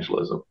doing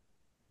evangelism.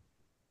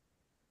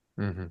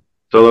 Mm-hmm.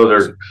 So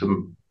those are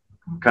some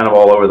kind of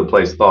all over the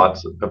place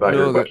thoughts about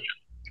your No, question.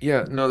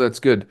 yeah, no, that's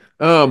good.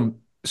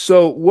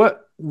 So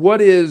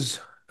what is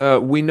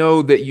we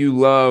know that you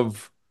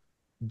love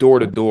door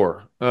to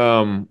door.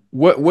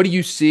 What do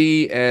you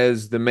see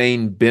as the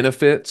main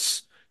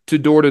benefits to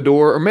door?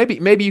 Or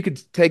maybe you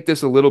could take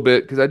this a little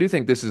bit because I do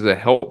think this is a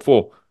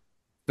helpful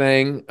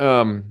thing,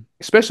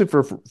 especially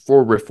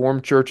for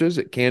Reformed churches.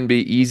 It can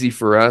be easy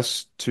for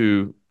us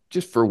to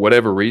just for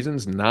whatever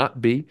reasons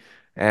not be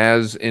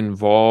as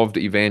involved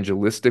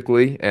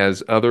evangelistically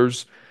as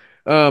others.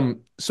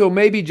 So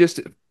maybe just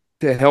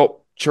to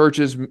help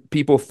churches,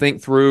 people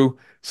think through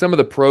some of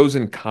the pros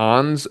and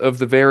cons of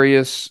the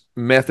various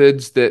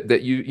methods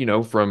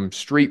that from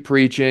street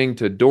preaching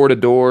to door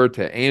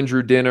to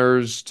Andrew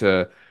dinners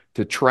to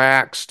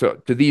tracts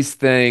to these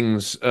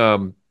things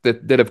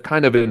that have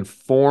kind of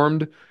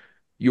informed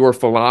your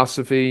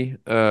philosophy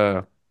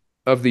of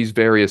these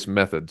various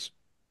methods.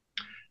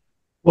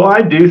 Well,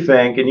 I do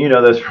think, and you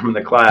know this from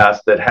the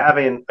class, that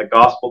having a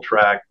gospel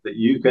tract that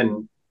you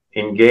can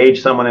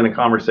engage someone in a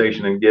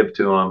conversation and give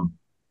to them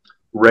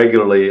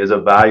regularly is a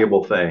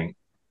valuable thing.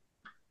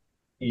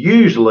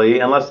 Usually,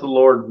 unless the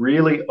Lord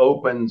really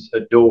opens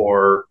a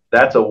door,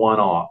 that's a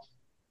one-off.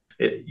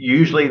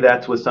 Usually,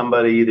 that's with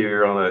somebody, either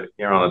you're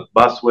on a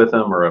bus with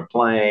them or a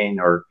plane,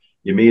 or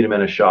you meet them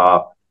in a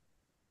shop,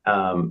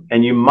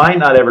 and you might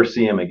not ever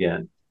see them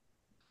again.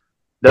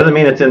 Doesn't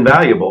mean it's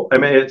invaluable. I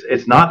mean,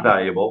 it's not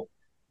valuable.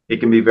 It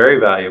can be very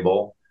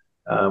valuable.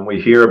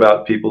 We hear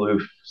about people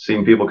who've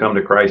seen people come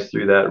to Christ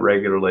through that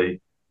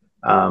regularly.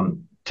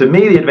 To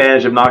me, the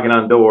advantage of knocking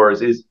on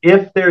doors is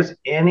if there's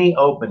any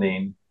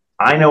opening,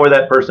 I know where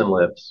that person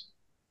lives,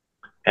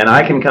 and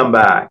I can come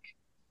back.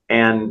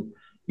 And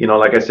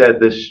like I said,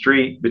 this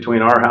street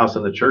between our house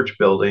and the church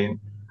building,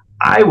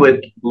 I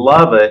would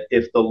love it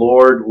if the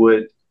Lord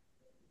would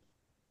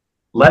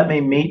let me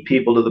meet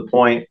people to the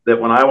point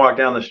that when I walk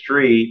down the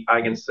street,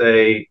 I can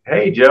say,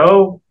 "Hey,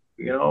 Joe,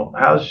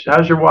 how's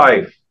your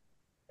wife?"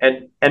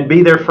 and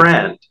be their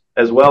friend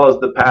as well as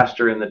the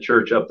pastor in the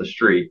church up the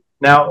street.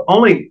 Now,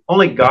 only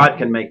God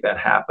can make that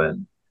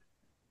happen.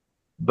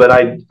 But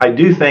I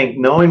do think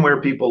knowing where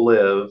people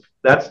live,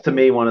 that's to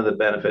me one of the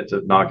benefits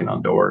of knocking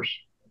on doors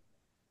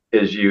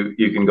is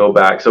you can go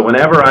back. So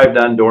whenever I've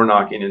done door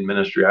knocking in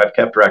ministry, I've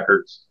kept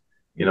records.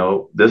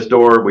 This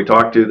door we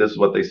talked to, this is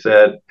what they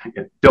said.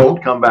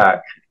 Don't come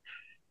back.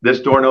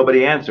 This door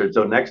nobody answered.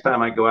 So next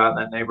time I go out in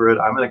that neighborhood,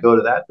 I'm going to go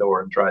to that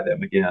door and try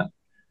them again.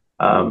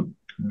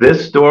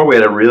 This door, we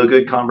had a real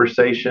good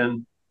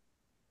conversation.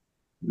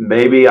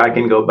 Maybe I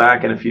can go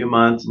back in a few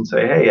months and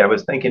say, "Hey, I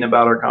was thinking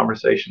about our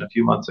conversation a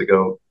few months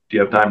ago. Do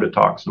you have time to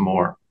talk some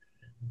more?"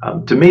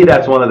 To me,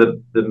 that's one of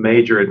the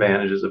major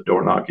advantages of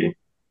door knocking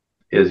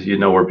is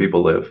where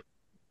people live.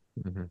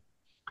 Mm-hmm.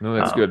 No,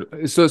 that's Um,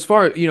 good. So as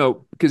far,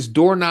 because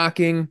door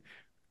knocking,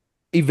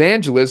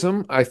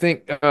 evangelism, I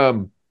think,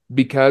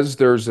 because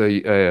there's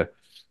a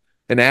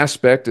an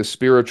aspect of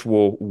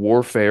spiritual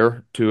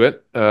warfare to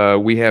it.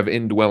 We have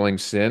indwelling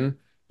sin.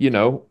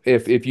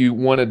 If you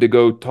wanted to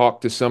go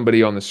talk to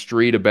somebody on the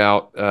street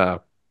about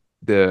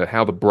the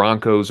how the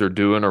Broncos are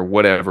doing or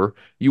whatever,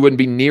 you wouldn't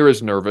be near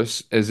as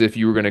nervous as if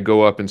you were going to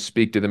go up and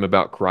speak to them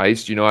about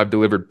Christ. I've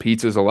delivered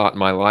pizzas a lot in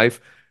my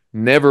life.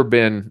 Never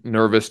been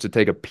nervous to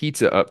take a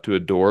pizza up to a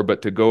door,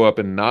 but to go up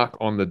and knock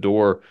on the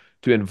door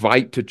to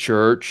invite to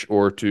church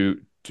or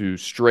to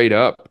straight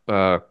up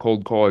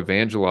cold call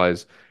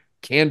evangelize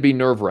can be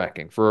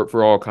nerve-wracking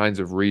for all kinds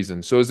of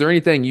reasons. So is there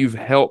anything you've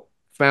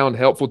found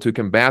helpful to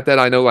combat that?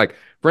 I know, like,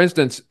 for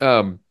instance,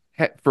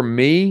 for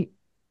me,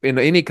 in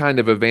any kind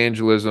of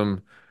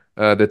evangelism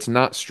that's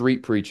not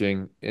street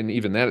preaching, and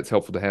even that it's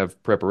helpful to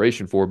have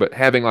preparation for, but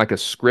having like a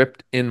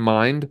script in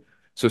mind,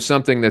 so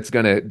something that's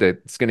gonna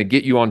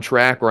get you on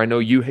track. Or I know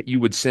you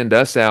would send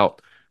us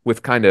out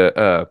with kind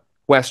of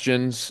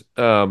questions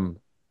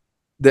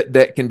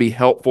that can be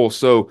helpful.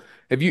 So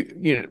if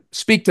you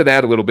speak to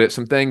that a little bit,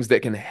 some things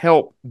that can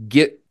help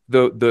get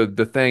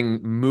the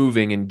thing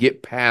moving and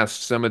get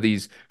past some of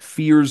these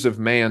fears of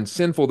man,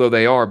 sinful though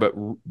they are, but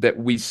that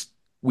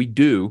we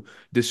do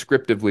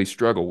descriptively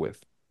struggle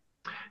with.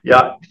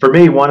 yeah, for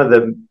me, one of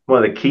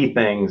the key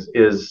things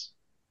is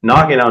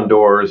knocking on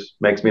doors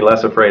makes me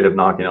less afraid of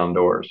knocking on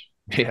doors.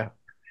 Yeah.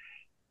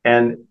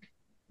 And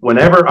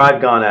whenever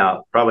I've gone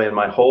out, probably in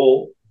my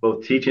whole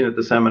both teaching at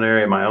the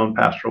seminary and my own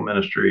pastoral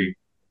ministry,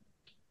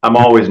 I'm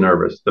always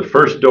nervous. The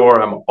first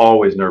door, I'm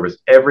always nervous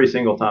every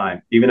single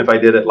time. Even if I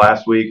did it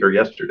last week or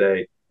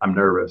yesterday, I'm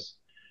nervous.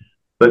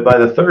 But by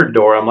the third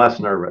door, I'm less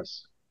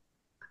nervous.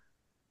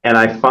 And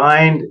I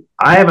find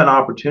I have an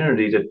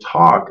opportunity to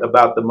talk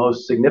about the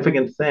most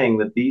significant thing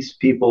that these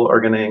people are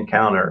going to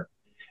encounter.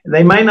 And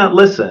they might not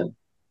listen,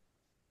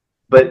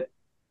 but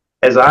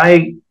as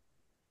I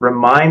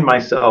remind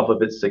myself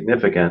of its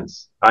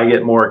significance, I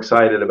get more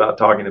excited about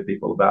talking to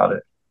people about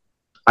it.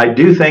 I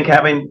do think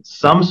having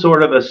some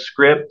sort of a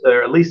script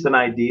or at least an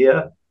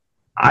idea,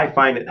 I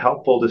find it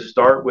helpful to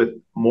start with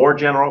more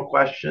general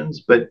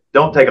questions, but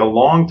don't take a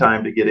long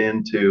time to get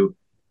into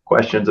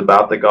questions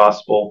about the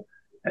gospel.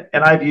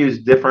 And I've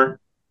used different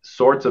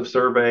sorts of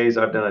surveys.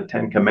 I've done a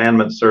 10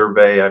 Commandments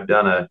survey. I've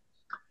done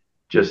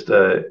just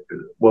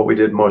what we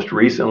did most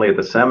recently at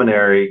the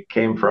seminary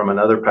came from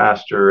another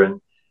pastor.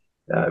 And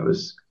it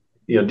was,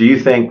 do you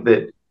think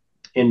that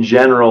in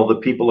general, the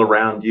people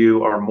around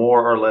you are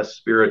more or less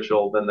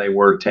spiritual than they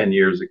were 10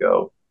 years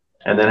ago?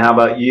 And then how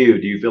about you?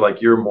 Do you feel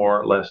like you're more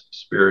or less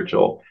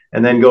spiritual?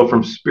 And then go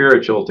from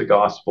spiritual to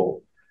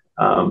gospel,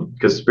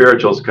 because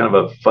spiritual is kind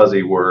of a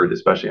fuzzy word,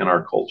 especially in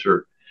our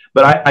culture.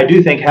 But I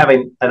do think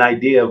having an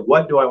idea of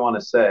what do I want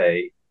to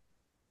say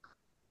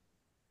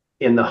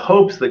in the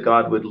hopes that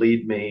God would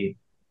lead me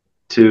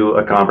to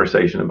a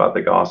conversation about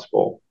the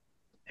gospel.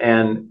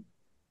 And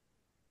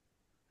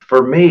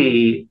for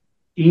me,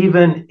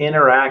 even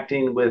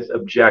interacting with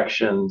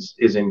objections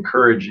is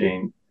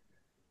encouraging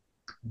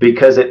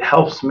because it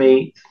helps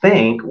me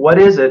think, what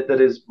is it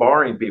that is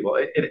barring people?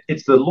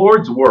 It's the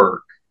Lord's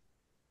work.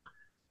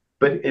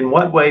 But in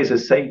what ways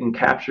has Satan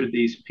captured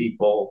these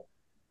people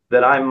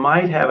that I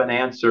might have an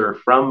answer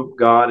from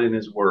God in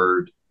his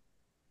word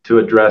to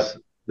address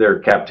their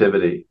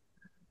captivity?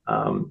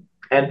 Um,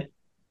 and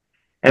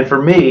and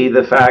for me,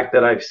 the fact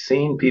that I've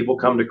seen people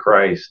come to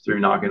Christ through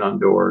knocking on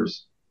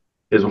doors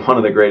is one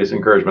of the greatest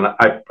encouragement.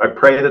 I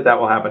pray that that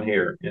will happen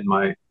here in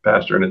my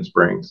pastorate in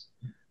Springs.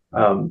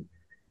 Um,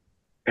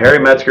 Harry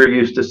Metzger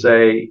used to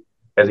say,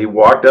 as he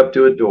walked up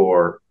to a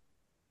door,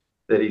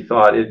 that he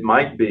thought it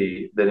might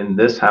be that in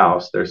this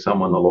house there's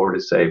someone the Lord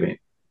is saving,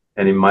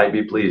 and he might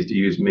be pleased to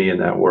use me in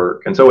that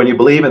work. And so when you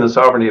believe in the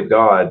sovereignty of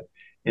God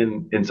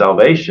in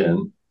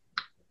salvation,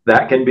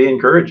 that can be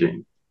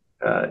encouraging.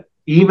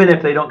 Even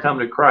if they don't come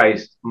to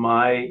Christ,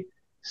 my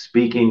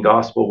speaking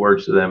gospel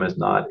words to them is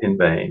not in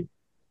vain.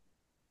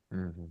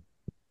 Mm-hmm.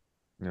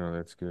 No,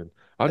 that's good.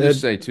 I'll just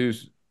Ed, say too.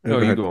 oh, No, go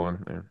you ahead. go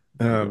on. Yeah, you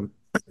go.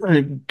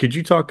 Um, could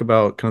you talk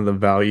about kind of the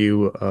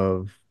value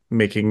of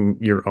making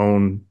your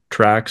own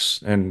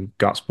tracks and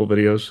gospel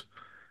videos?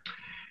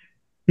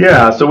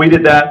 Yeah, so we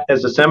did that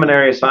as a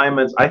seminary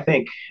assignments. I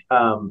think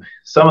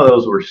some of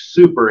those were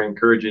super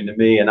encouraging to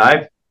me, and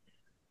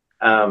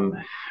um,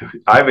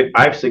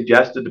 I've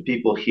suggested to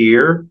people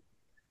here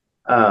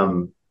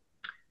um,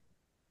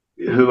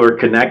 who are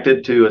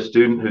connected to a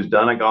student who's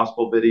done a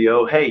gospel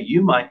video, hey,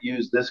 you might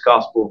use this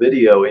gospel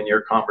video in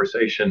your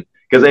conversation,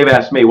 because they've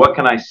asked me, what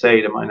can I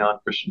say to my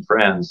non-Christian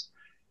friends?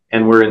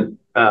 And we're in,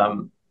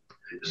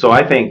 so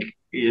I think,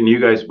 and you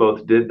guys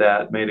both did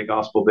that, made a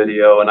gospel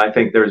video, and I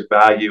think there's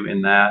value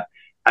in that.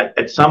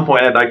 At some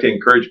point, I'd like to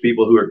encourage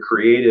people who are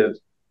creative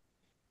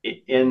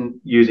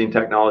in using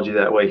technology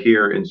that way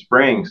here in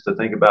Springs to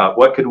think about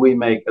what could we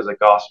make as a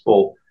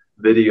gospel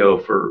video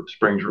for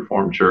Springs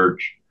Reformed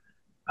Church.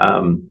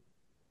 Um,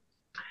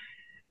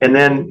 and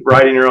then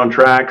writing your own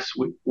tracks.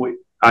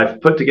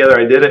 I've put together,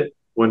 I did it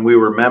when we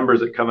were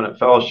members at Covenant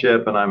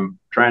Fellowship, and I'm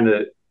trying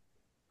to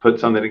put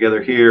something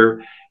together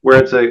here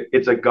where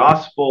it's a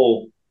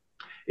gospel,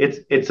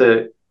 it's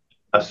a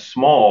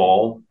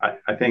small,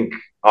 I think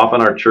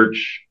often our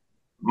church,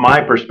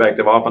 my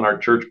perspective, often our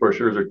church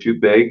brochures are too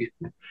big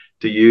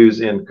to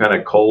use in kind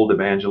of cold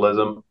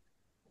evangelism.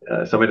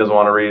 Somebody doesn't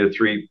want to read a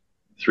three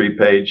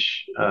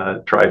page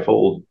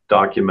trifold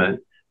document,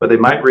 but they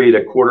might read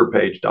a quarter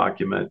page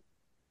document.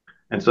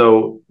 And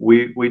so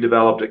we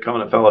developed a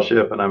Covenant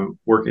Fellowship, and I'm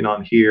working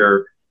on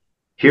here.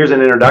 Here's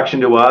an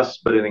introduction to us,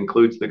 but it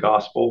includes the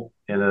gospel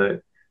in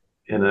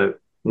a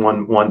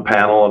one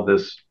panel of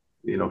this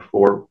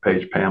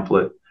 4-page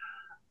pamphlet.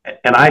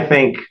 And I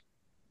think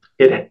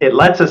it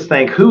lets us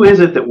think, who is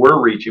it that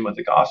we're reaching with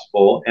the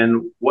gospel,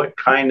 and what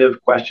kind of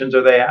questions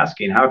are they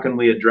asking? How can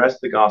we address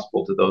the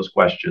gospel to those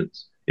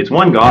questions? It's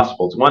one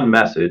gospel, it's one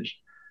message,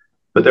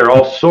 but there are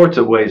all sorts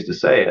of ways to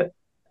say it.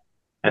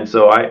 And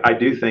so I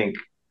do think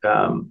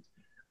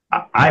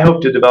I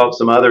hope to develop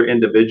some other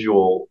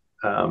individual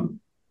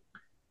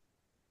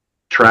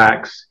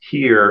tracks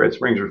here at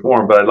Springs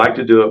Reform, but I'd like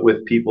to do it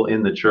with people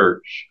in the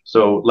church.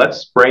 So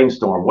let's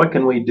brainstorm. What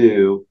can we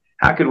do?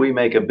 How could we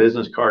make a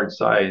business card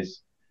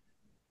size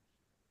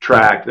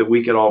track that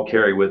we could all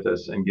carry with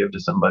us and give to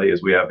somebody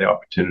as we have the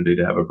opportunity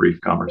to have a brief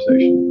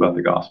conversation about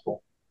the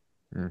gospel?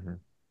 Mm-hmm.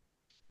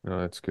 No,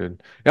 that's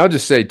good. And I'll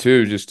just say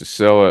too, just to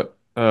sell it,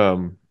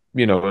 and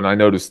I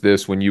noticed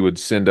this when you would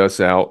send us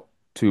out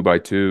 2 by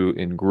 2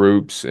 in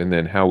groups, and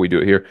then how we do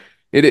it here.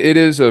 It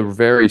is a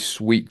very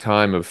sweet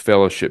time of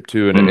fellowship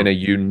too, and a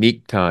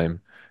unique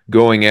time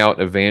going out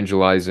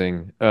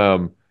evangelizing.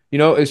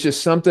 It's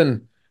just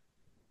something,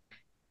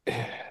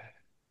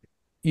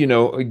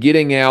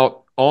 getting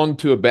out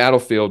onto a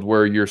battlefield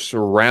where you're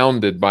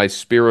surrounded by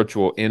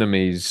spiritual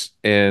enemies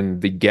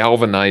and the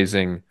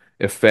galvanizing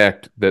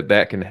effect that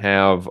that can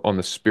have on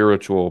the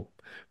spiritual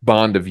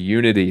bond of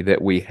unity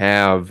that we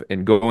have,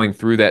 and going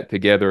through that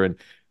together, and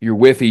you're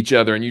with each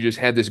other and you just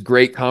had this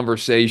great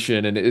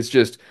conversation, and it's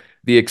just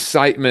the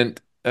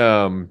excitement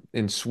and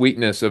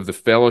sweetness of the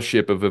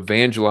fellowship of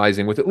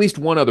evangelizing with at least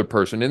one other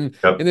person, and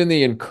Yep. then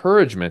the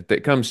encouragement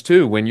that comes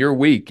too when you're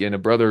weak and a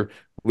brother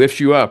lifts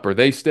you up or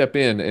they step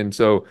in. And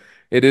so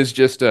it is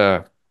just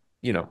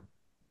you know,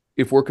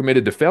 if we're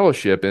committed to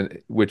fellowship,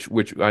 and which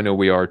I know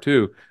we are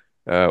too,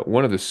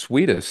 one of the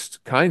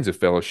sweetest kinds of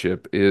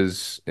fellowship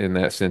is in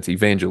that sense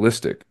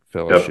evangelistic Yep.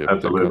 fellowship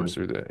that comes Absolutely.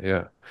 through that.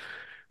 Yeah.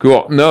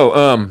 Cool.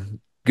 No,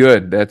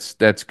 good.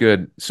 That's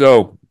good.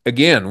 So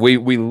again,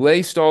 we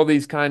laced all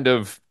these kind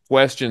of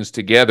questions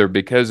together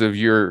because of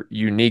your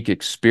unique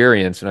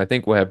experience, and I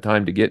think we'll have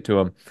time to get to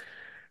them.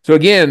 So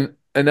again,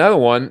 another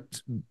one,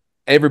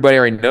 everybody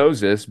already knows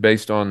this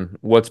based on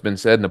what's been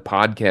said in the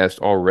podcast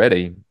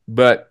already,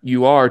 but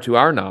you are, to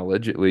our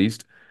knowledge at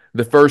least,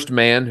 the first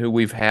man who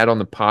we've had on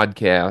the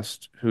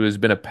podcast who has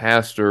been a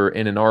pastor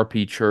in an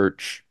RP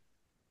church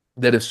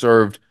that has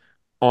served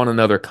on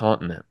another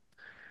continent.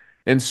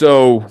 And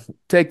so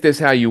take this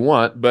how you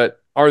want,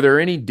 but are there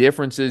any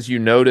differences you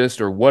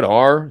noticed, or what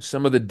are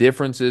some of the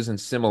differences and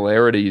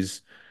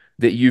similarities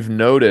that you've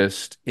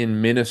noticed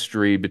in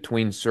ministry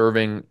between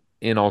serving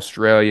in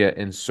Australia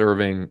and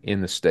serving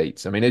in the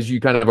States? I mean, as you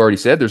kind of already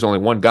said, there's only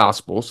one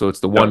gospel, so it's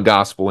the one Yep.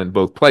 gospel in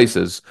both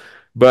places.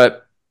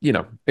 But,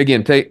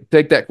 again, take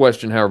that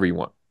question however you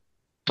want.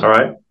 All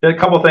right. A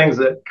couple of things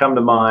that come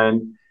to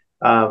mind.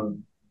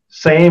 Um,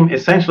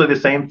 essentially the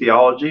same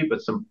theology, but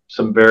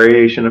some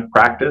variation of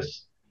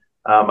practice.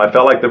 I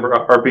felt like the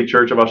RP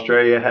Church of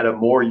Australia had a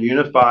more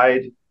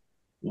unified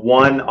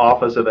one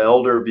office of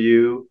elder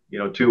view,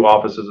 two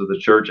offices of the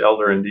church,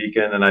 elder and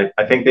deacon. And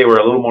I think they were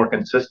a little more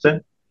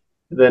consistent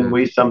than Mm,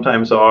 we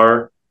sometimes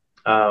are.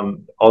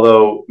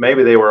 Although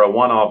maybe they were a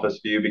one office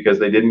view because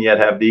they didn't yet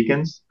have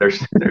deacons. They're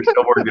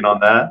still working on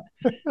that.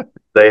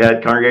 They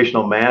had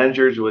congregational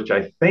managers, which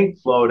I think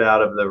flowed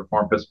out of the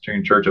Reformed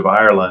Presbyterian Church of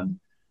Ireland,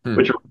 mm,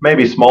 which are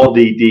maybe small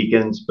d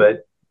deacons,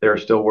 but they're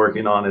still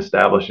working on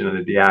establishing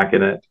a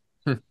diaconate.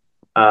 mm,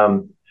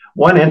 Um,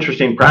 One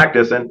interesting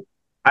practice, and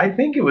I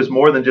think it was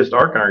more than just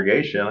our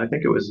congregation, I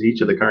think it was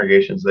each of the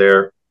congregations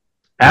there.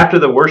 After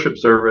the worship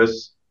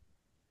service,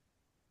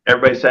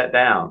 everybody sat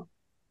down.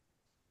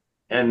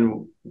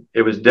 And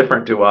it was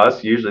different to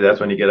us. Usually that's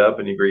when you get up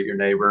and you greet your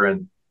neighbor.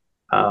 And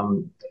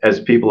as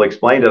people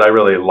explained it, I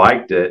really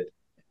liked it.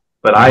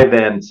 But I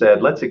then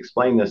said, let's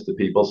explain this to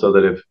people so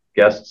that if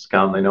guests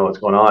come, they know what's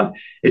going on.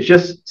 It's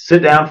just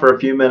sit down for a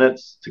few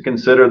minutes to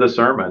consider the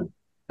sermon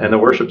and mm, the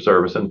worship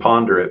service and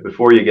ponder it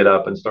before you get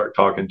up and start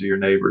talking to your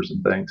neighbors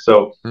and things.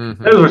 So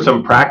mhm, those were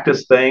some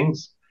practice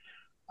things.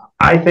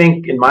 I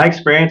think, in my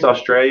experience,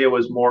 Australia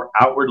was more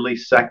outwardly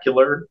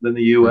secular than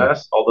the mm,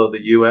 US, although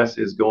the US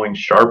is going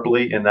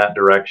sharply in that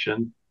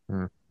direction.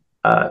 mm,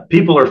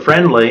 People are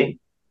friendly,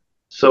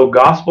 so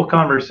gospel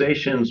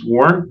conversations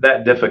weren't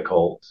that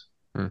difficult,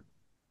 mm,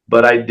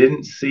 but I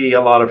didn't see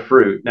a lot of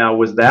fruit. Now,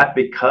 was that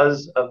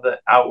because of the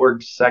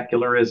outward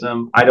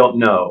secularism? I don't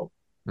know.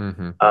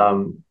 mhm,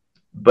 Um,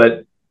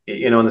 but,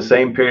 in the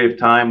same period of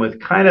time with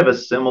kind of a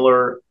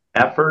similar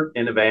effort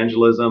in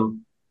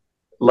evangelism,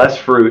 less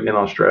fruit in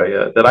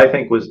Australia that I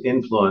think was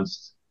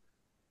influenced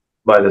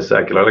by the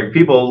secular. Like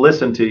people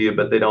listen to you,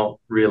 but they don't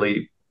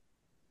really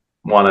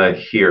want to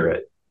hear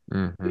it.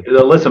 mhm,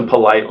 They'll listen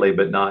politely,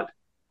 but not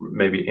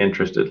maybe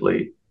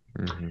interestedly.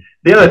 mhm,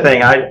 The other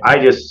thing,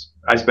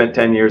 I spent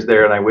 10 years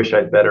there, and I wish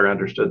I'd better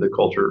understood the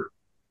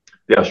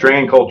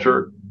Australian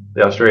culture,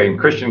 the Australian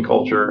Christian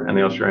culture, and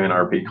the Australian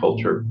RP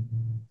culture.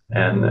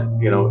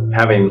 And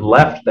having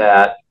left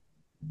that,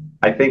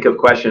 I think of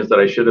questions that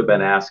I should have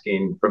been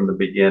asking from the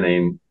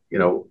beginning.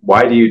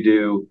 Why do you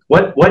do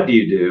what do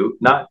you do?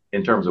 Not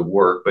in terms of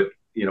work, but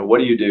what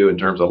do you do in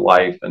terms of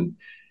life and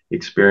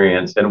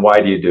experience, and why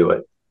do you do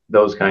it?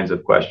 Those kinds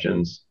of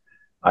questions.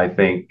 I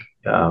think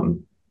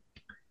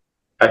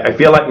I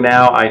feel like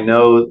now I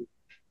know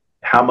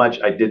how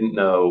much I didn't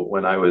know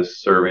when I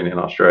was serving in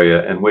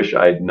Australia, and wish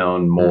I'd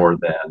known mm, more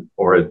then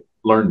or had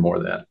learned more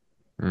then.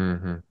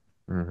 mhm,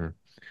 mhm.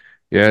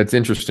 Yeah, it's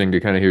interesting to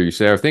kind of hear you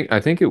say. I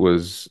think it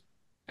was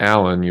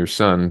Alan, your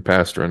son,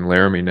 pastor in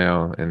Laramie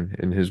now,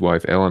 and his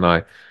wife Ellen and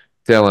I,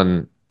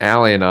 telling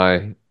Allie and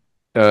I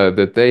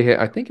that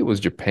I think it was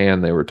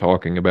Japan they were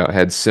talking about,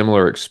 had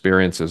similar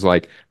experiences.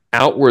 Like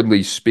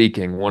outwardly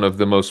speaking, one of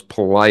the most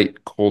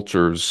polite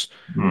cultures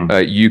Hmm.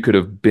 you could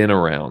have been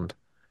around,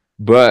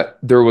 but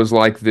there was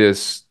like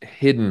this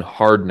hidden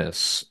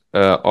hardness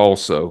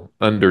also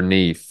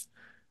underneath,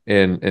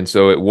 and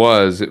so it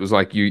was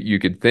like you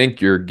could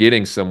think you're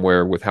getting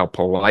somewhere with how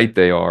polite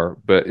they are,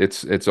 but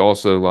it's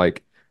also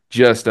like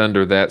just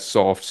under that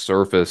soft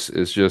surface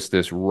is just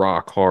this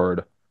rock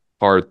hard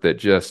heart that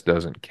just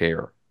doesn't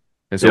care.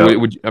 And so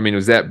Yeah. I mean,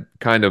 was that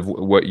kind of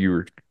what you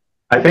were?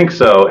 I think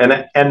so.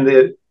 And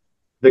the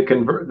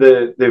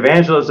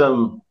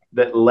evangelism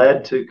that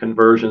led to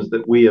conversions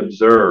that we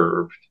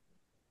observed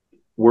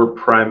were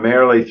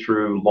primarily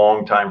through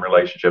long time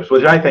relationships,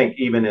 which I think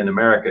even in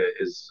America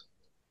is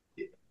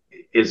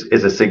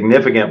a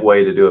significant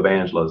way to do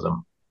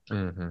evangelism.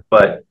 Mm-hmm.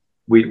 But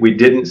we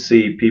didn't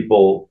see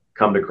people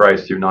come to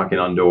Christ through knocking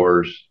on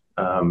doors.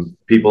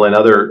 People in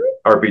other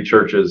RP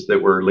churches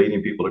that were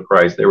leading people to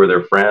Christ, they were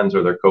their friends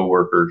or their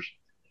coworkers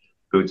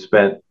who'd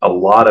spent a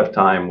lot of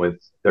time with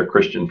their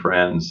Christian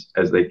friends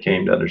as they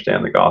came to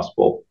understand the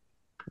gospel.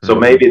 So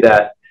Mm-hmm. maybe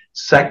that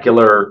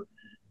secular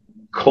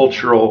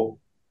cultural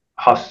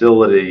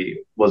hostility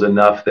was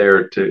enough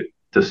there to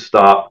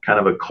stop kind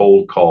of a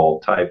cold call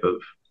type of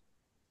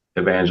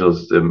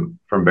evangelism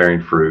from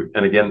bearing fruit.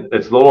 And again,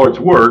 it's the Lord's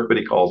work, but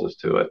He calls us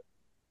to it.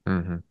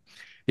 Mm-hmm.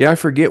 Yeah, I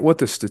forget what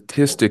the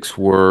statistics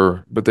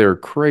were, but they're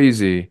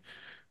crazy.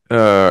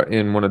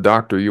 In one of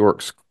Dr.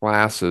 York's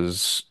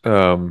classes,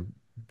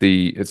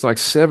 it's like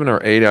 7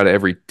 or 8 out of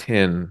every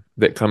 10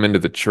 that come into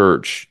the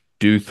church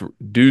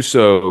do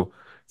so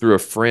through a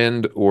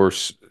friend or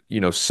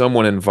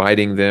someone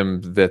inviting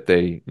them that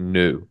they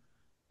knew.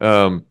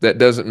 That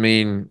doesn't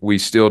mean we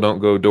still don't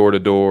go door to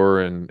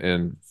door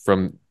and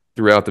from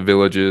throughout the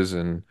villages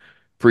and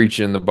preach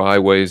in the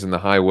byways and the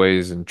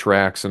highways and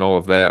tracks and all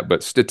of that.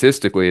 But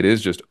statistically, it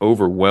is just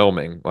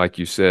overwhelming, like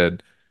you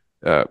said.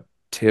 Uh,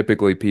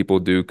 Typically, people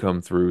do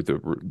come through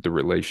the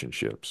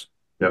relationships.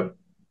 Yep.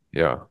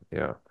 Yeah,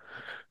 yeah.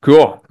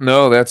 Cool.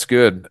 No, that's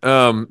good.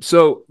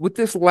 So with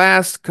this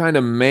last kind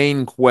of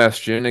main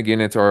question, again,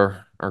 it's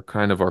our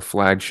kind of our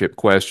flagship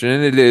question,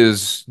 and it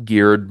is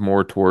geared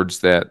more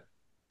towards that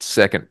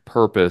second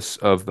purpose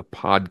of the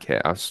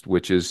podcast,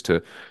 which is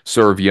to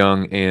serve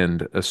young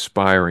and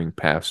aspiring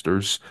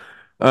pastors.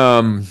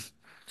 Um,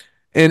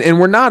 and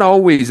we're not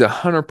always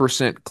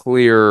 100%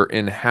 clear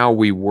in how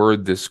we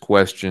word this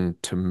question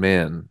to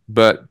men,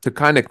 but to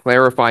kind of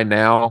clarify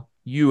now,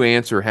 you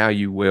answer how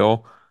you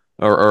will,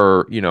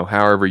 or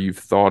however you've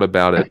thought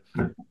about it.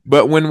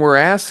 But when we're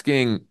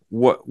asking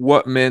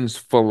what men's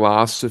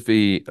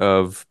philosophy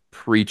of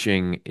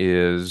preaching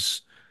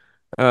is,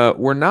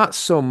 we're not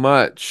so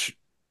much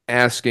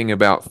asking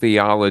about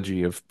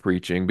theology of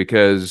preaching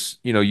because,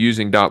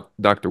 using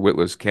Dr.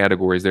 Whitlow's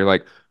categories, they're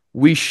like,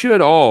 we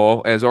should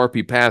all, as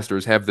RP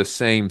pastors, have the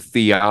same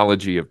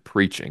theology of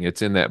preaching.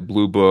 It's in that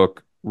blue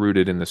book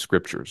rooted in the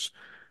scriptures.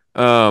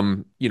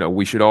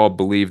 We should all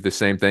believe the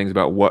same things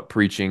about what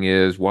preaching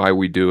is, why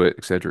we do it,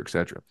 et cetera, et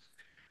cetera.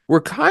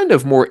 We're kind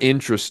of more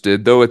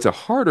interested, though it's a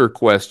harder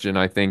question,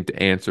 I think,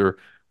 to answer.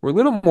 We're a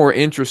little more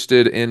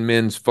interested in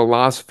men's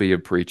philosophy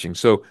of preaching.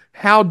 So,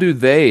 how do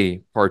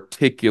they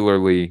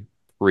particularly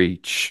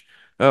preach?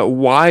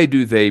 Why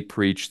do they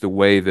preach the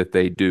way that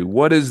they do?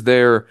 What is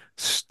their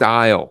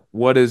style?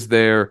 What is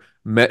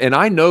and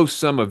I know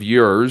some of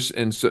yours,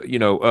 and so,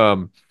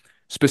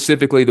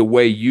 specifically the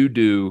way you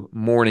do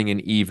morning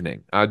and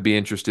evening. I'd be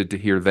interested to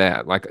hear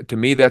that. Like, to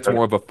me, that's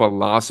more of a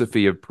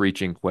philosophy of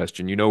preaching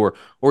question, or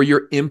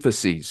your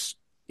emphases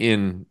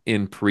in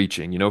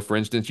preaching. For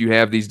instance, you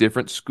have these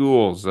different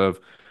schools of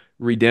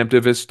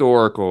redemptive,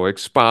 historical,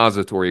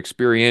 expository,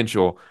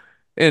 experiential,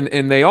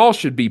 and they all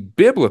should be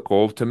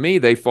biblical. To me,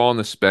 they fall in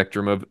the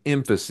spectrum of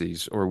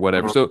emphases or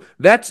whatever. So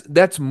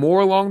that's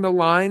more along the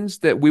lines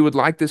that we would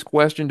like this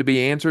question to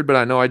be answered, but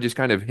I know I just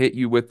kind of hit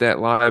you with that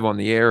live on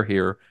the air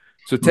here.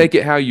 So take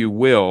it how you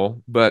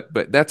will, but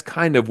that's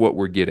kind of what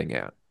we're getting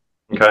at.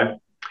 Okay.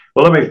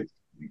 Well, let me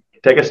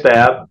take a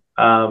stab.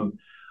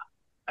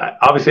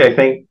 Obviously, I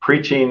think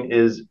preaching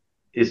is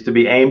to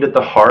be aimed at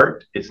the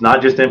heart. It's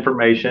not just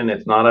information.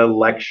 It's not a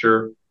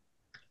lecture.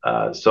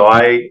 So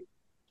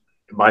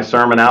my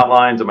sermon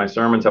outlines and my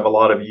sermons have a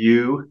lot of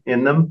you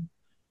in them.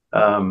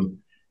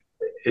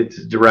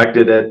 It's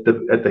directed at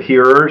the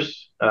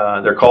hearers.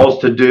 They're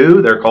calls to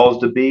do. They're calls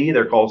to be.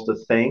 They're calls to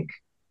think.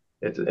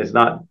 It's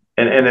not,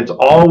 and it's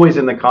always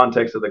in the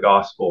context of the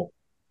gospel.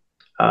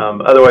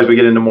 Otherwise, we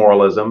get into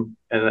moralism,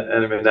 and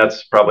I mean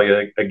that's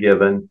probably a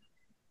given.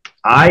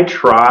 I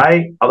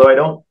try,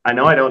 although I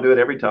know I don't do it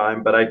every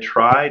time, but I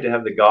try to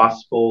have the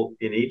gospel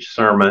in each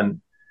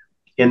sermon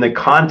in the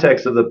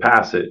context of the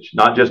passage,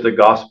 not just a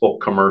gospel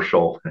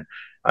commercial.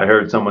 I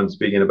heard someone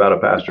speaking about a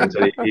pastor and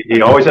said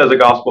he always has a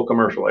gospel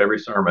commercial every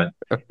sermon.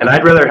 And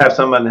I'd rather have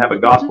someone have a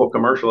gospel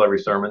commercial every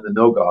sermon than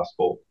no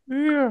gospel.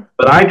 Yeah.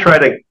 But I try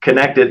to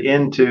connect it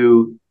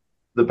into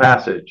the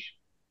passage.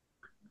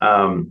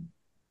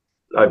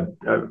 I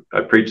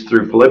preached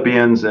through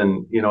Philippians,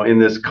 and in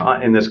this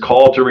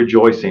call to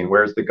rejoicing,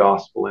 where's the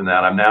gospel in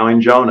that? I'm now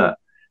in Jonah,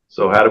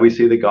 so how do we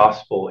see the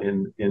gospel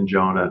in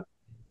Jonah?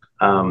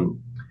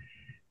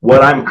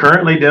 What I'm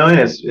currently doing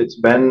is it's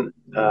kind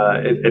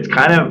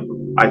of,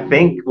 I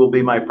think, will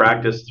be my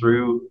practice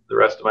through the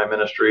rest of my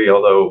ministry,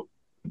 although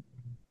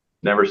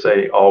never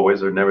say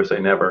always or never say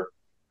never.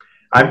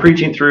 I'm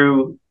preaching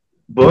through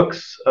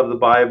books of the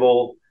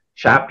Bible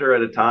chapter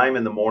at a time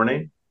in the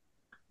morning.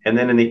 And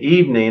then in the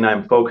evening,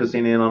 I'm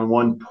focusing in on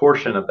one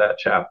portion of that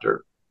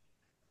chapter.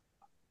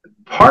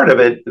 part of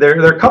it, there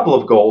are a couple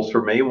of goals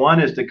for me.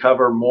 One is to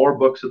cover more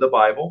books of the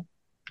Bible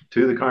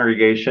to the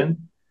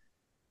congregation.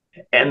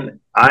 And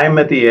I'm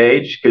at the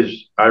age, because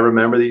I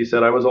remember that you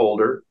said I was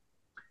older,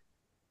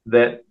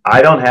 that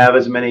I don't have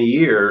as many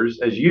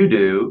years as you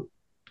do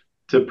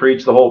to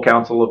preach the whole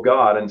counsel of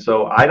God. And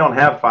so I don't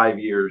have 5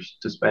 years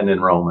to spend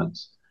in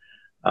Romans.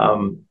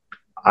 Um,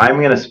 I'm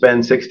going to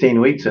spend 16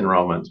 weeks in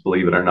Romans,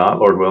 believe it or not,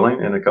 Lord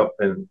willing,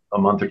 in a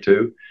month or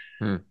two.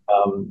 Hmm.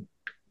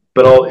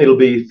 But it'll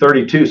be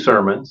 32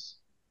 sermons,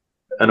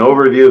 an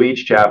overview of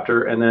each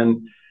chapter, and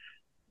then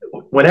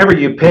whenever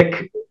you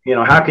pick,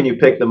 how can you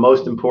pick the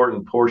most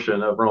important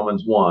portion of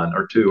Romans 1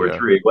 or 2 or Yeah.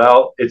 3?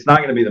 Well, it's not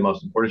going to be the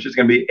most important. It's just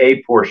going to be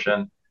a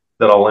portion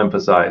that I'll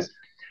emphasize.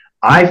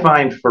 I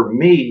find for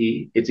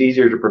me, it's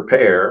easier to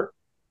prepare.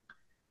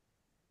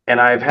 And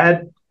I've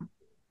had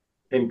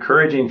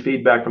encouraging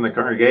feedback from the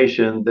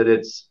congregation that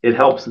it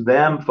helps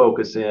them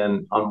focus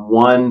in on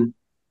one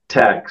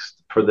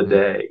text for the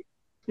day.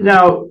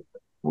 Now,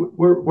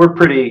 we're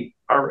pretty,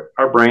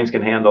 our brains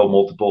can handle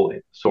multiple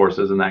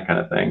sources and that kind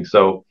of thing.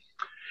 So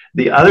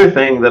the other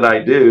thing that I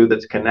do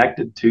that's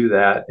connected to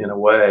that in a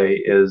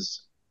way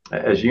is,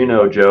 as you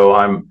know,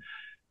 Joe,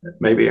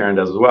 maybe Aaron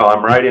does as well,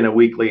 I'm writing a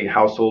weekly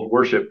household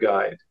worship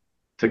guide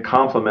to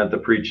complement the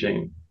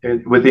preaching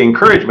with the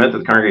encouragement that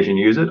the congregation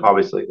use it.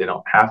 Obviously, they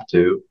don't have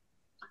to.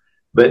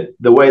 But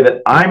the way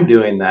that I'm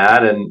doing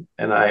that, and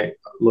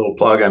little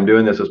plug, I'm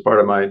doing this as part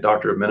of my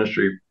Doctor of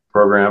Ministry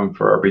program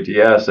for our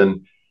BTS,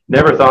 and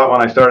never thought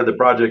when I started the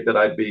project that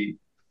I'd be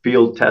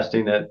field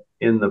testing it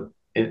in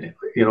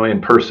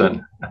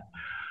person.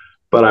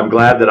 But I'm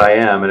glad that I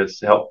am, and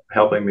it's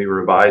helping me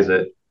revise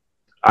it.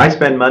 I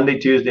spend Monday,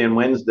 Tuesday, and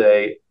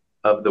Wednesday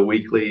of the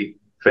weekly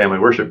family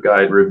worship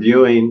guide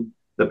reviewing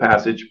the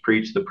passage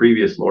preached the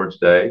previous Lord's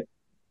Day,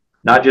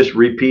 not just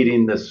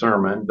repeating the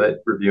sermon, but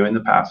reviewing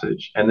the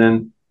passage. And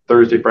then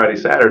Thursday, Friday,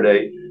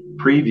 Saturday,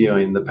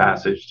 previewing the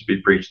passage to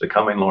be preached the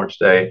coming Lord's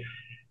Day.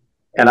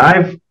 And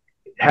I've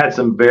had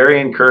some very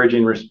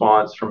encouraging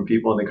response from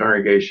people in the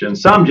congregation.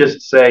 Some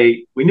just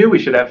say, we knew we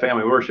should have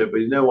family worship, but we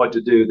didn't know what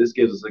to do. This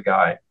gives us a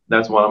guide.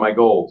 That's one of my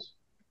goals.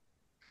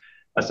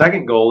 A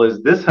second goal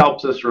is this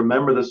helps us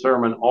remember the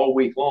sermon all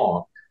week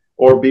long,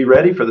 or be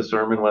ready for the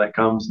sermon when it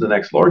comes the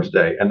next Lord's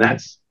Day. And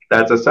that's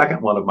a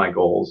second one of my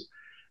goals.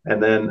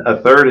 And then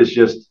a third is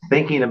just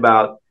thinking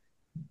about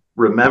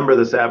remember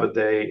the Sabbath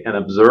day and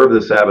observe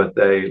the Sabbath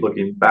day,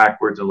 looking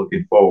backwards and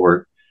looking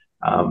forward.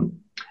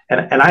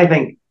 And I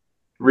think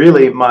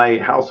really my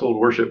household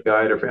worship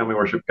guide or family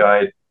worship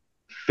guide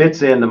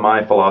fits into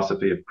my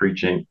philosophy of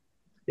preaching.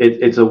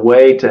 It's a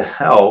way to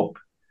help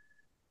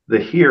the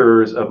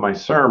hearers of my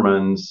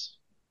sermons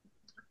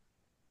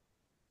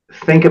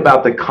think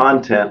about the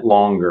content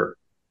longer,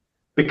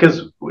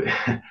 because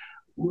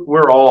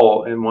we're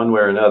all in one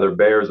way or another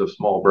bears of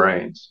small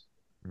brains.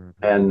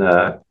 And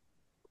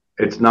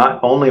it's not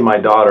only my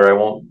daughter, I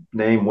won't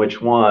name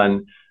which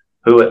one,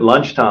 who at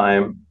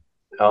lunchtime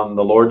on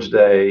the Lord's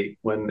Day,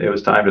 when it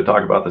was time to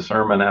talk about the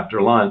sermon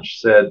after lunch,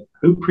 said,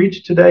 "Who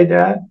preached today,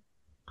 Dad?"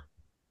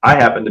 I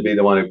happened to be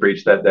the one who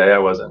preached that day. I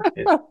wasn't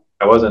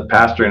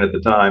pastoring at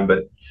the time,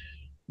 but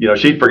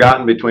she'd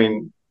forgotten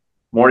between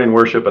morning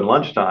worship and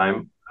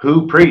lunchtime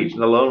who preached,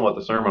 let alone what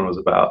the sermon was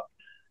about.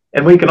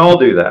 And we can all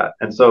do that.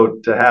 And so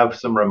to have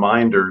some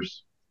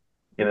reminders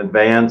in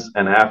advance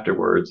and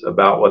afterwards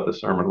about what the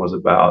sermon was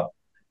about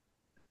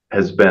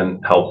has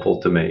been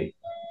helpful to me,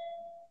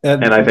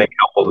 and I think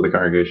helpful to the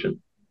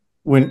congregation.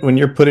 When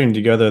you're putting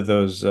together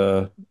those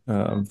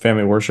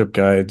family worship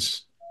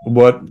guides,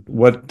 what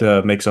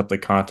makes up the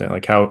content?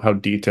 Like how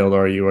detailed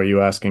are you? Are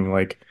you asking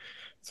like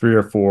 3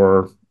 or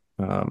 4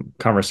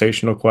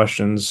 conversational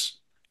questions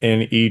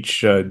in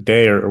each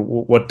day, or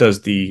what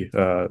does the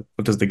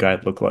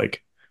guide look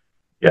like?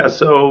 Yeah,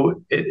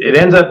 so it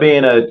ends up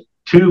being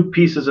 2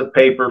 pieces of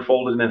paper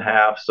folded in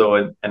half, so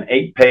an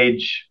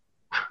 8-page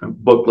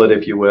booklet,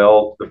 if you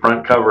will. The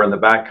front cover and the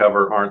back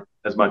cover aren't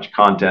as much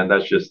content.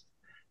 That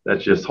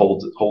just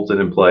holds it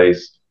in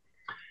place.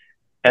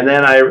 And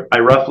then I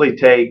roughly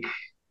take,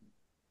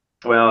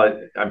 well,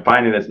 I'm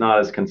finding it's not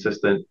as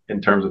consistent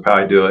in terms of how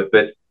I do it,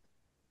 but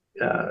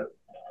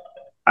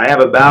I have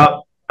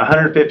about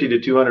 150 to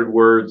 200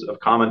 words of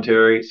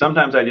commentary.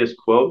 Sometimes I just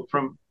quote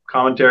from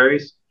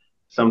commentaries.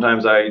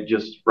 Sometimes I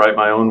just write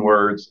my own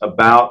words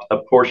about a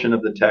portion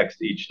of the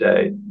text each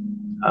day.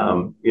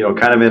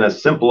 Kind of in a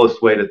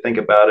simplest way to think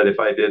about it. If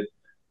I did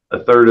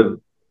a third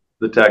of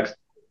the text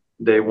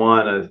day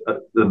 1,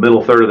 the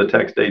middle third of the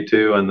text day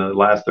 2, and the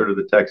last third of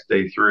the text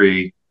day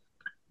 3,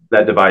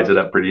 that divides it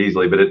up pretty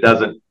easily, but it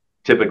doesn't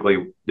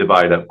typically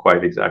divide up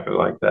quite exactly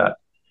like that.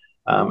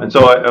 And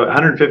so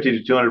 150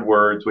 to 200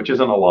 words, which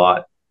isn't a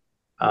lot.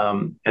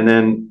 And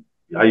then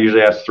I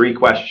usually ask 3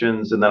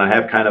 questions, and then I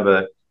have kind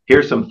of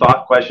here's some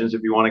thought questions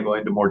if you want to go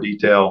into more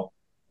detail.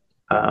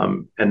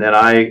 And then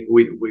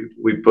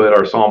we put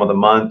our Psalm of the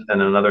month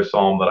and another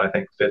Psalm that I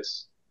think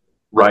fits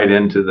right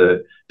into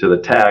the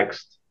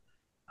text.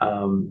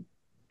 And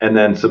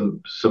then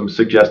some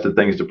suggested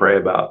things to pray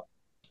about.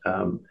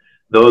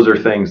 Those are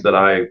things that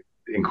I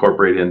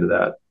incorporate into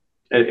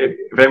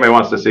if anybody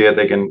wants to see it,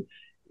 they can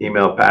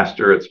email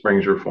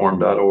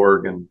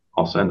pastor@springsreform.org and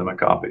I'll send them a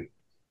copy.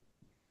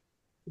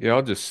 Yeah,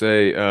 I'll just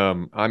say,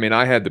 I mean,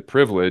 I had the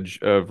privilege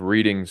of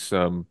reading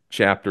some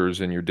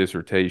chapters in your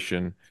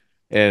dissertation,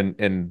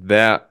 and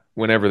that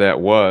whenever that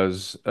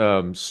was,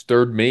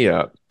 stirred me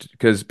up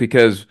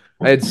because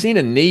I had seen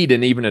a need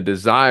and even a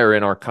desire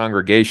in our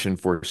congregation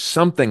for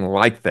something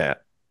like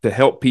that to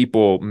help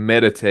people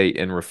meditate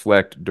and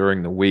reflect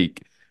during the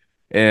week.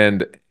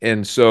 And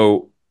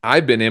so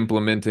I've been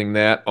implementing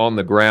that on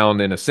the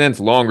ground in a sense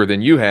longer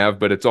than you have,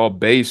 but it's all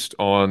based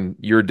on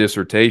your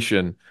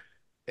dissertation.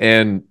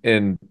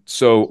 And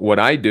so what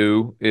I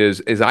do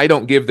is I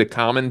don't give the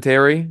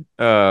commentary,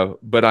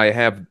 but I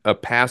have a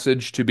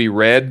passage to be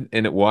read,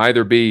 and it will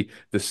either be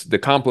the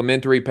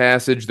complimentary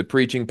passage, the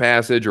preaching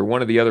passage, or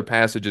one of the other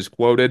passages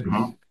quoted.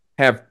 Mhm.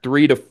 Have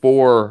three to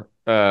four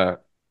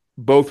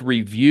both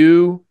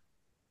review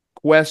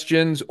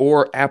questions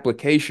or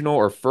applicational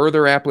or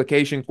further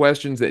application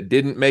questions that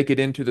didn't make it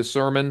into the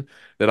sermon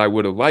that I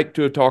would have liked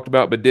to have talked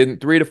about, but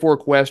didn't. Three to four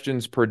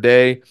questions per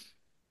day.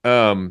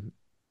 Um,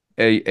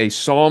 a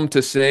psalm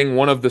to sing,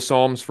 one of the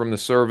psalms from the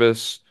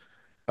service,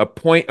 a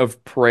point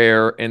of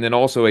prayer, and then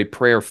also a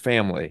prayer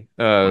family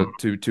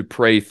to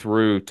pray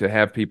through, to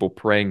have people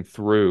praying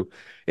through.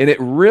 And it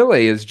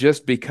really has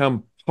just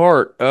become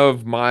part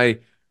of my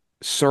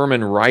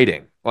sermon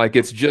writing. Like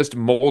it's just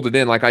molded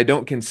in. Like I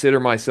don't consider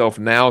myself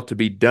now to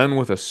be done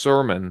with a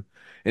sermon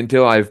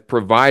until I've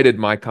provided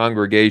my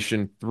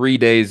congregation 3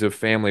 days of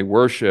family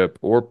worship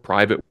or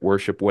private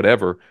worship,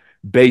 whatever,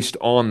 based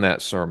on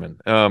that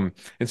sermon. And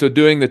so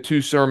doing the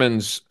two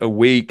sermons a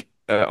week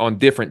on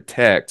different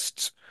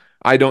texts,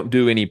 I don't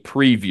do any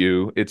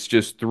preview. It's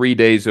just 3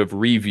 days of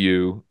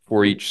review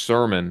for each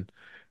sermon.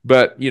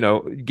 But,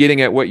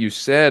 getting at what you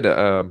said,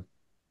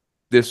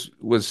 this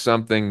was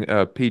something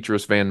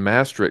Petrus Van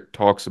Mastricht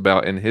talks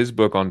about in his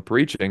book on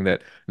preaching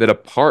that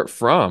apart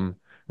from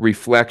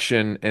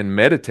reflection and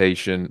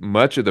meditation,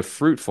 much of the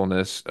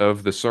fruitfulness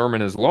of the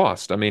sermon is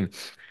lost. I mean,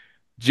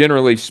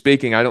 generally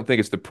speaking, I don't think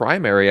it's the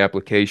primary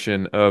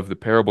application of the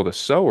parable of the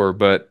sower,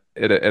 but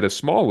at a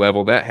small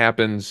level, that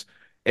happens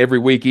every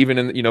week, even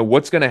in,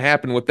 what's going to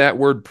happen with that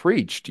word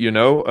preached, in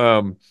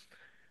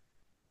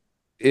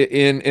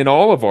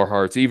all of our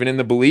hearts, even in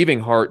the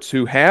believing hearts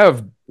who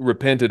have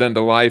repented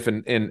unto life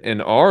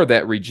and are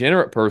that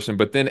regenerate person.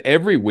 But then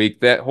every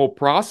week, that whole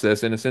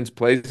process, in a sense,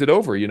 plays it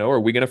over. Are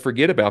we going to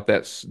forget about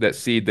that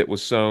seed that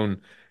was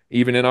sown,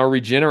 even in our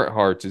regenerate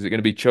hearts? Is it going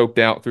to be choked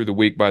out through the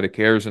week by the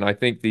cares? And I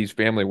think these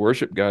family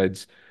worship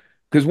guides,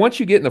 because once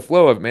you get in the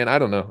flow of, man, I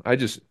don't know.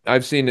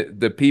 I've seen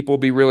the people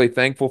be really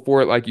thankful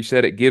for it. Like you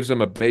said, it gives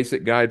them a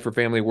basic guide for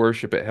family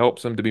worship. It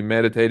helps them to be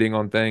meditating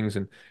on things,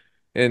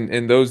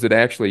 and those that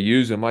actually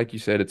use them, like you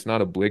said, it's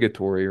not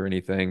obligatory or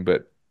anything,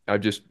 but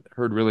I've just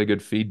heard really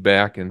good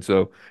feedback. And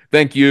so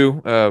thank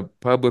you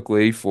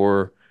publicly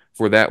for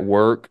that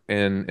work.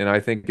 And I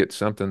think it's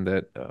something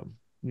that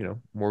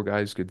more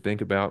guys could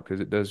think about, because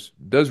it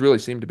does really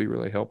seem to be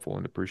really helpful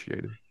and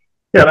appreciated.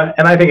 Yeah,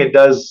 and I think it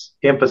does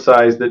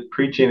emphasize that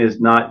preaching is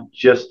not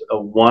just a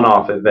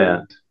one-off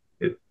event.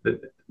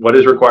 What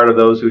is required of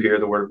those who hear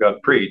the word of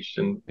God preached?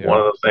 And one Yeah.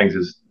 of those things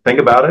is think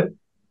about it,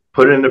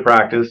 put it into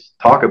practice,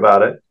 talk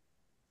about it.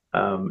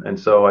 And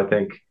so I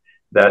think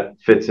that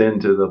fits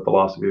into the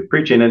philosophy of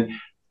preaching. And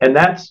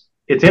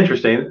it's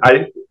interesting.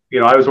 I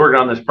was working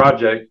on this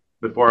project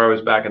before I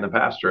was back in the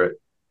pastorate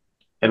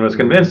and was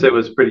convinced it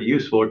was pretty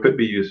useful or could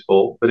be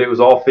useful, but it was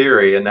all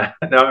theory. And now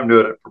I'm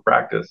doing it for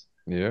practice.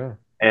 Yeah.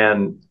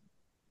 And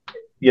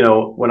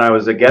when I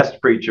was a guest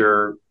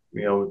preacher,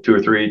 2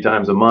 or 3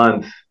 times a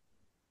month,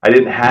 I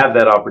didn't have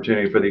that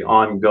opportunity for the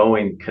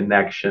ongoing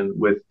connection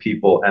with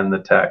people and the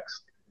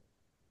text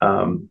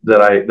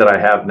that I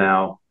have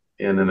now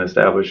in an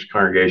established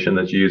congregation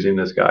that's using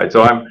this guide.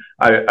 So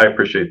I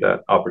appreciate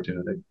that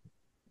opportunity.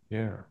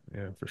 Yeah.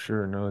 Yeah, for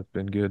sure. No, it's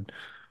been good.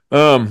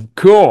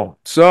 Cool.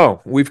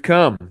 So we've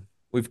come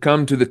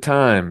to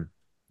the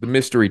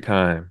mystery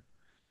time.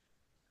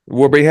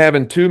 We'll be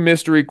having two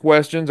mystery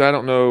questions. I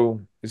don't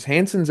know. Is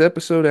Hanson's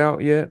episode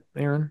out yet,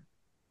 Aaron?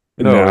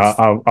 No, No, it's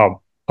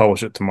I'll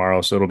publish it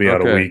tomorrow, so it'll be out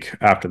a okay. week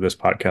after this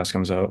podcast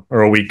comes out,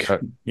 or a week.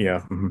 Got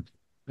Yeah.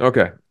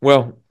 Okay.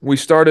 Well, we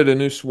started a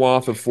new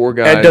swath of four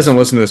Ed doesn't guys.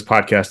 listen to this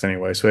podcast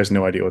anyway, so he has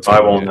no idea what's I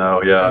coming won't Yeah,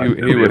 up. know. he Yeah, he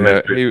it'll be a would have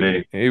mystery to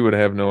me. he would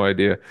have no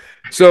idea.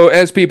 So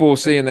as people will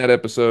see in that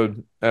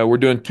episode, we're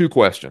doing two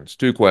questions.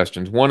 Two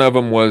questions. One of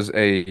them was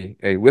a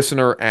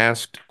listener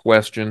asked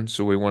question,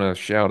 so we want to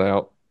shout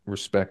out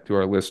respect to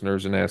our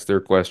listeners and ask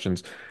their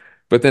questions.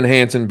 But then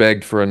Hanson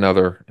begged for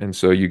another, and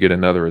so you get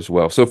another as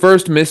well. So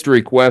first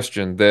mystery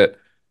question that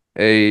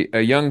a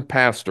young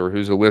pastor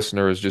who's a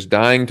listener is just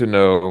dying to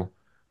know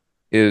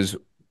is,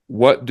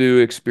 what do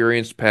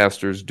experienced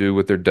pastors do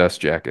with their dust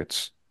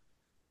jackets?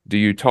 Do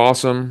you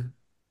toss them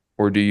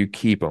or do you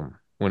keep them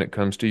when it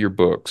comes to your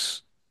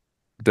books?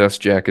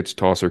 Dust jackets,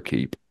 toss or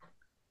keep?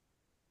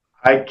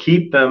 I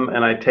keep them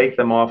and I take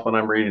them off when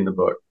I'm reading the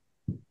book.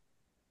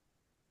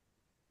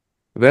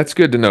 That's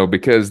good to know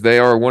because they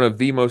are one of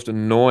the most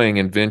annoying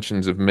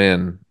inventions of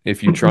men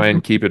if you try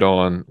and keep it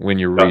on when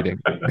you're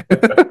reading.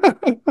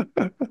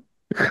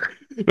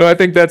 No, I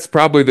think that's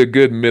probably the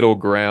good middle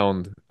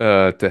ground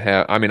to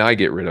have. I mean, I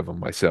get rid of them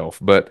myself,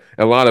 but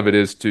a lot of it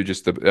is to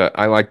just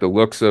I like the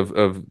looks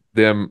of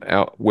them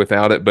out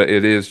without it, but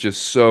it is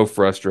just so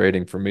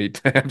frustrating for me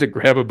to have to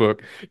grab a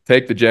book,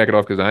 take the jacket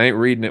off because I ain't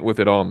reading it with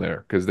it on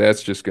there because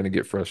that's just going to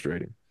get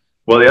frustrating.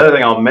 Well, the other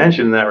thing I'll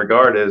mention in that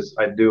regard is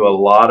I do a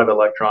lot of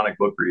electronic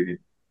book reading,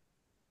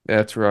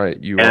 That's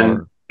right, you and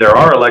are. there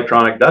are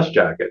electronic dust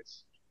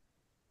jackets,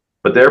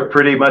 but they're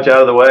pretty much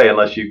out of the way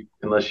unless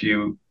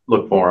you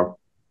look for them.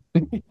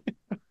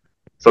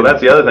 So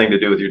that's the other thing to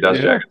do with your dust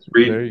Yeah, jackets.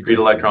 there you Read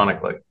go.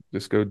 electronically.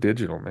 Just go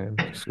digital, man.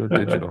 Just go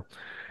digital.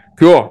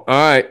 Cool. All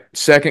right.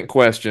 Second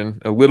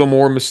question, a little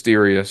more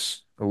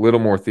mysterious, a little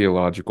more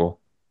theological.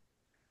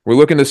 We're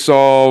looking to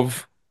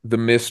solve the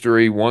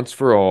mystery once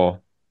for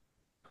all.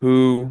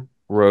 Who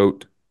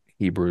wrote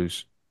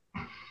Hebrews?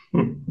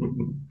 The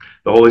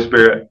Holy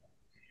Spirit.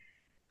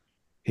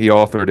 He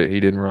authored it. He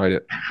didn't write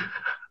it.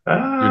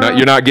 Ah.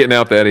 You're not getting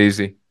out that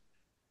easy.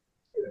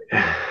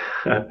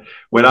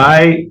 When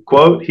I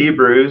quote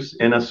Hebrews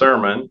in a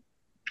sermon,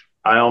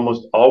 I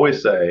almost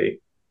always say,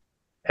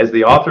 as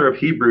the author of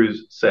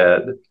Hebrews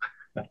said,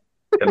 and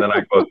then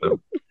I quote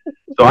them.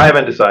 So I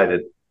haven't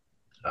decided.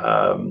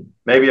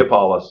 Maybe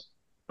Apollos,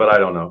 but I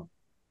don't know.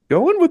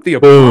 Going with the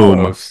Boom.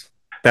 Apollos.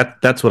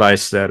 That's what I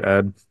said,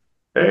 Ed.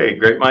 Hey,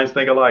 great minds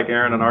think alike,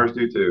 Aaron, and ours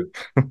do too.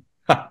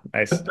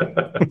 Nice.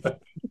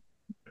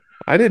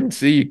 I didn't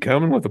see you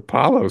coming with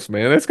Apollos,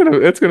 man. That's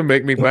gonna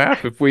make me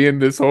laugh if we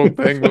end this whole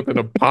thing with an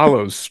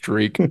Apollos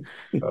streak.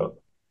 No,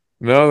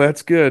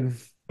 that's good.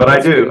 But I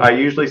That's do. good. I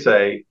usually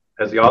say,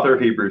 as the author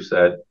of Hebrews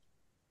said,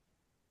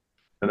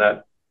 and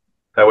that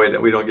way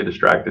that we don't get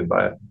distracted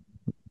by it.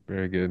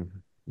 Very good.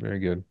 Very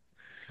good.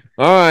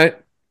 All right,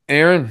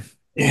 Aaron,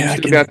 you Yeah, I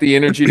still got can. the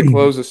energy to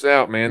close us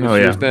out, man. This Oh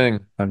is your yeah,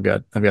 thing. I've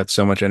got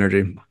so much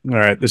energy. All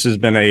right, this has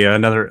been a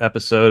another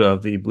episode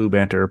of the Blue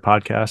Banter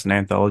podcast, an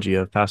anthology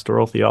of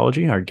pastoral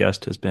theology. Our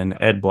guest has been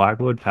Ed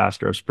Blackwood,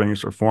 pastor of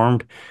Springs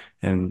Reformed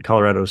in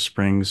Colorado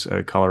Springs,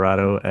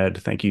 Colorado. Ed,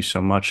 thank you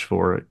so much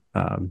for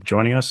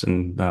joining us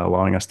and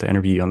allowing us to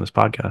interview you on this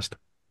podcast.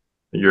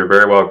 You're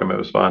very welcome. It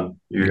was fun.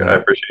 I Yeah.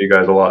 appreciate you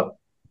guys a lot.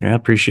 Yeah,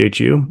 appreciate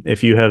you.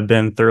 If you have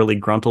been thoroughly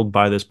gruntled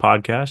by this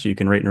podcast, you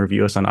can rate and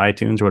review us on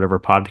iTunes or whatever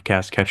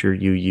podcast catcher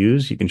you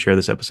use. You can share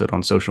this episode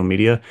on social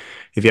media.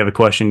 If you have a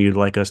question you'd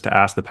like us to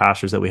ask the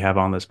pastors that we have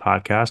on this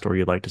podcast, or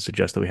you'd like to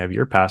suggest that we have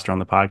your pastor on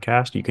the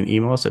podcast, you can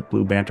email us at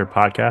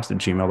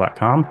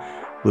bluebanterpodcast@gmail.com,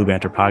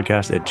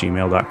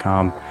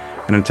 bluebanterpodcast@gmail.com.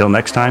 And until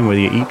next time, whether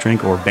you eat,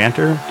 drink, or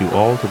banter, do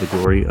all to the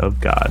glory of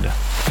God.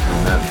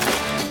 Amen.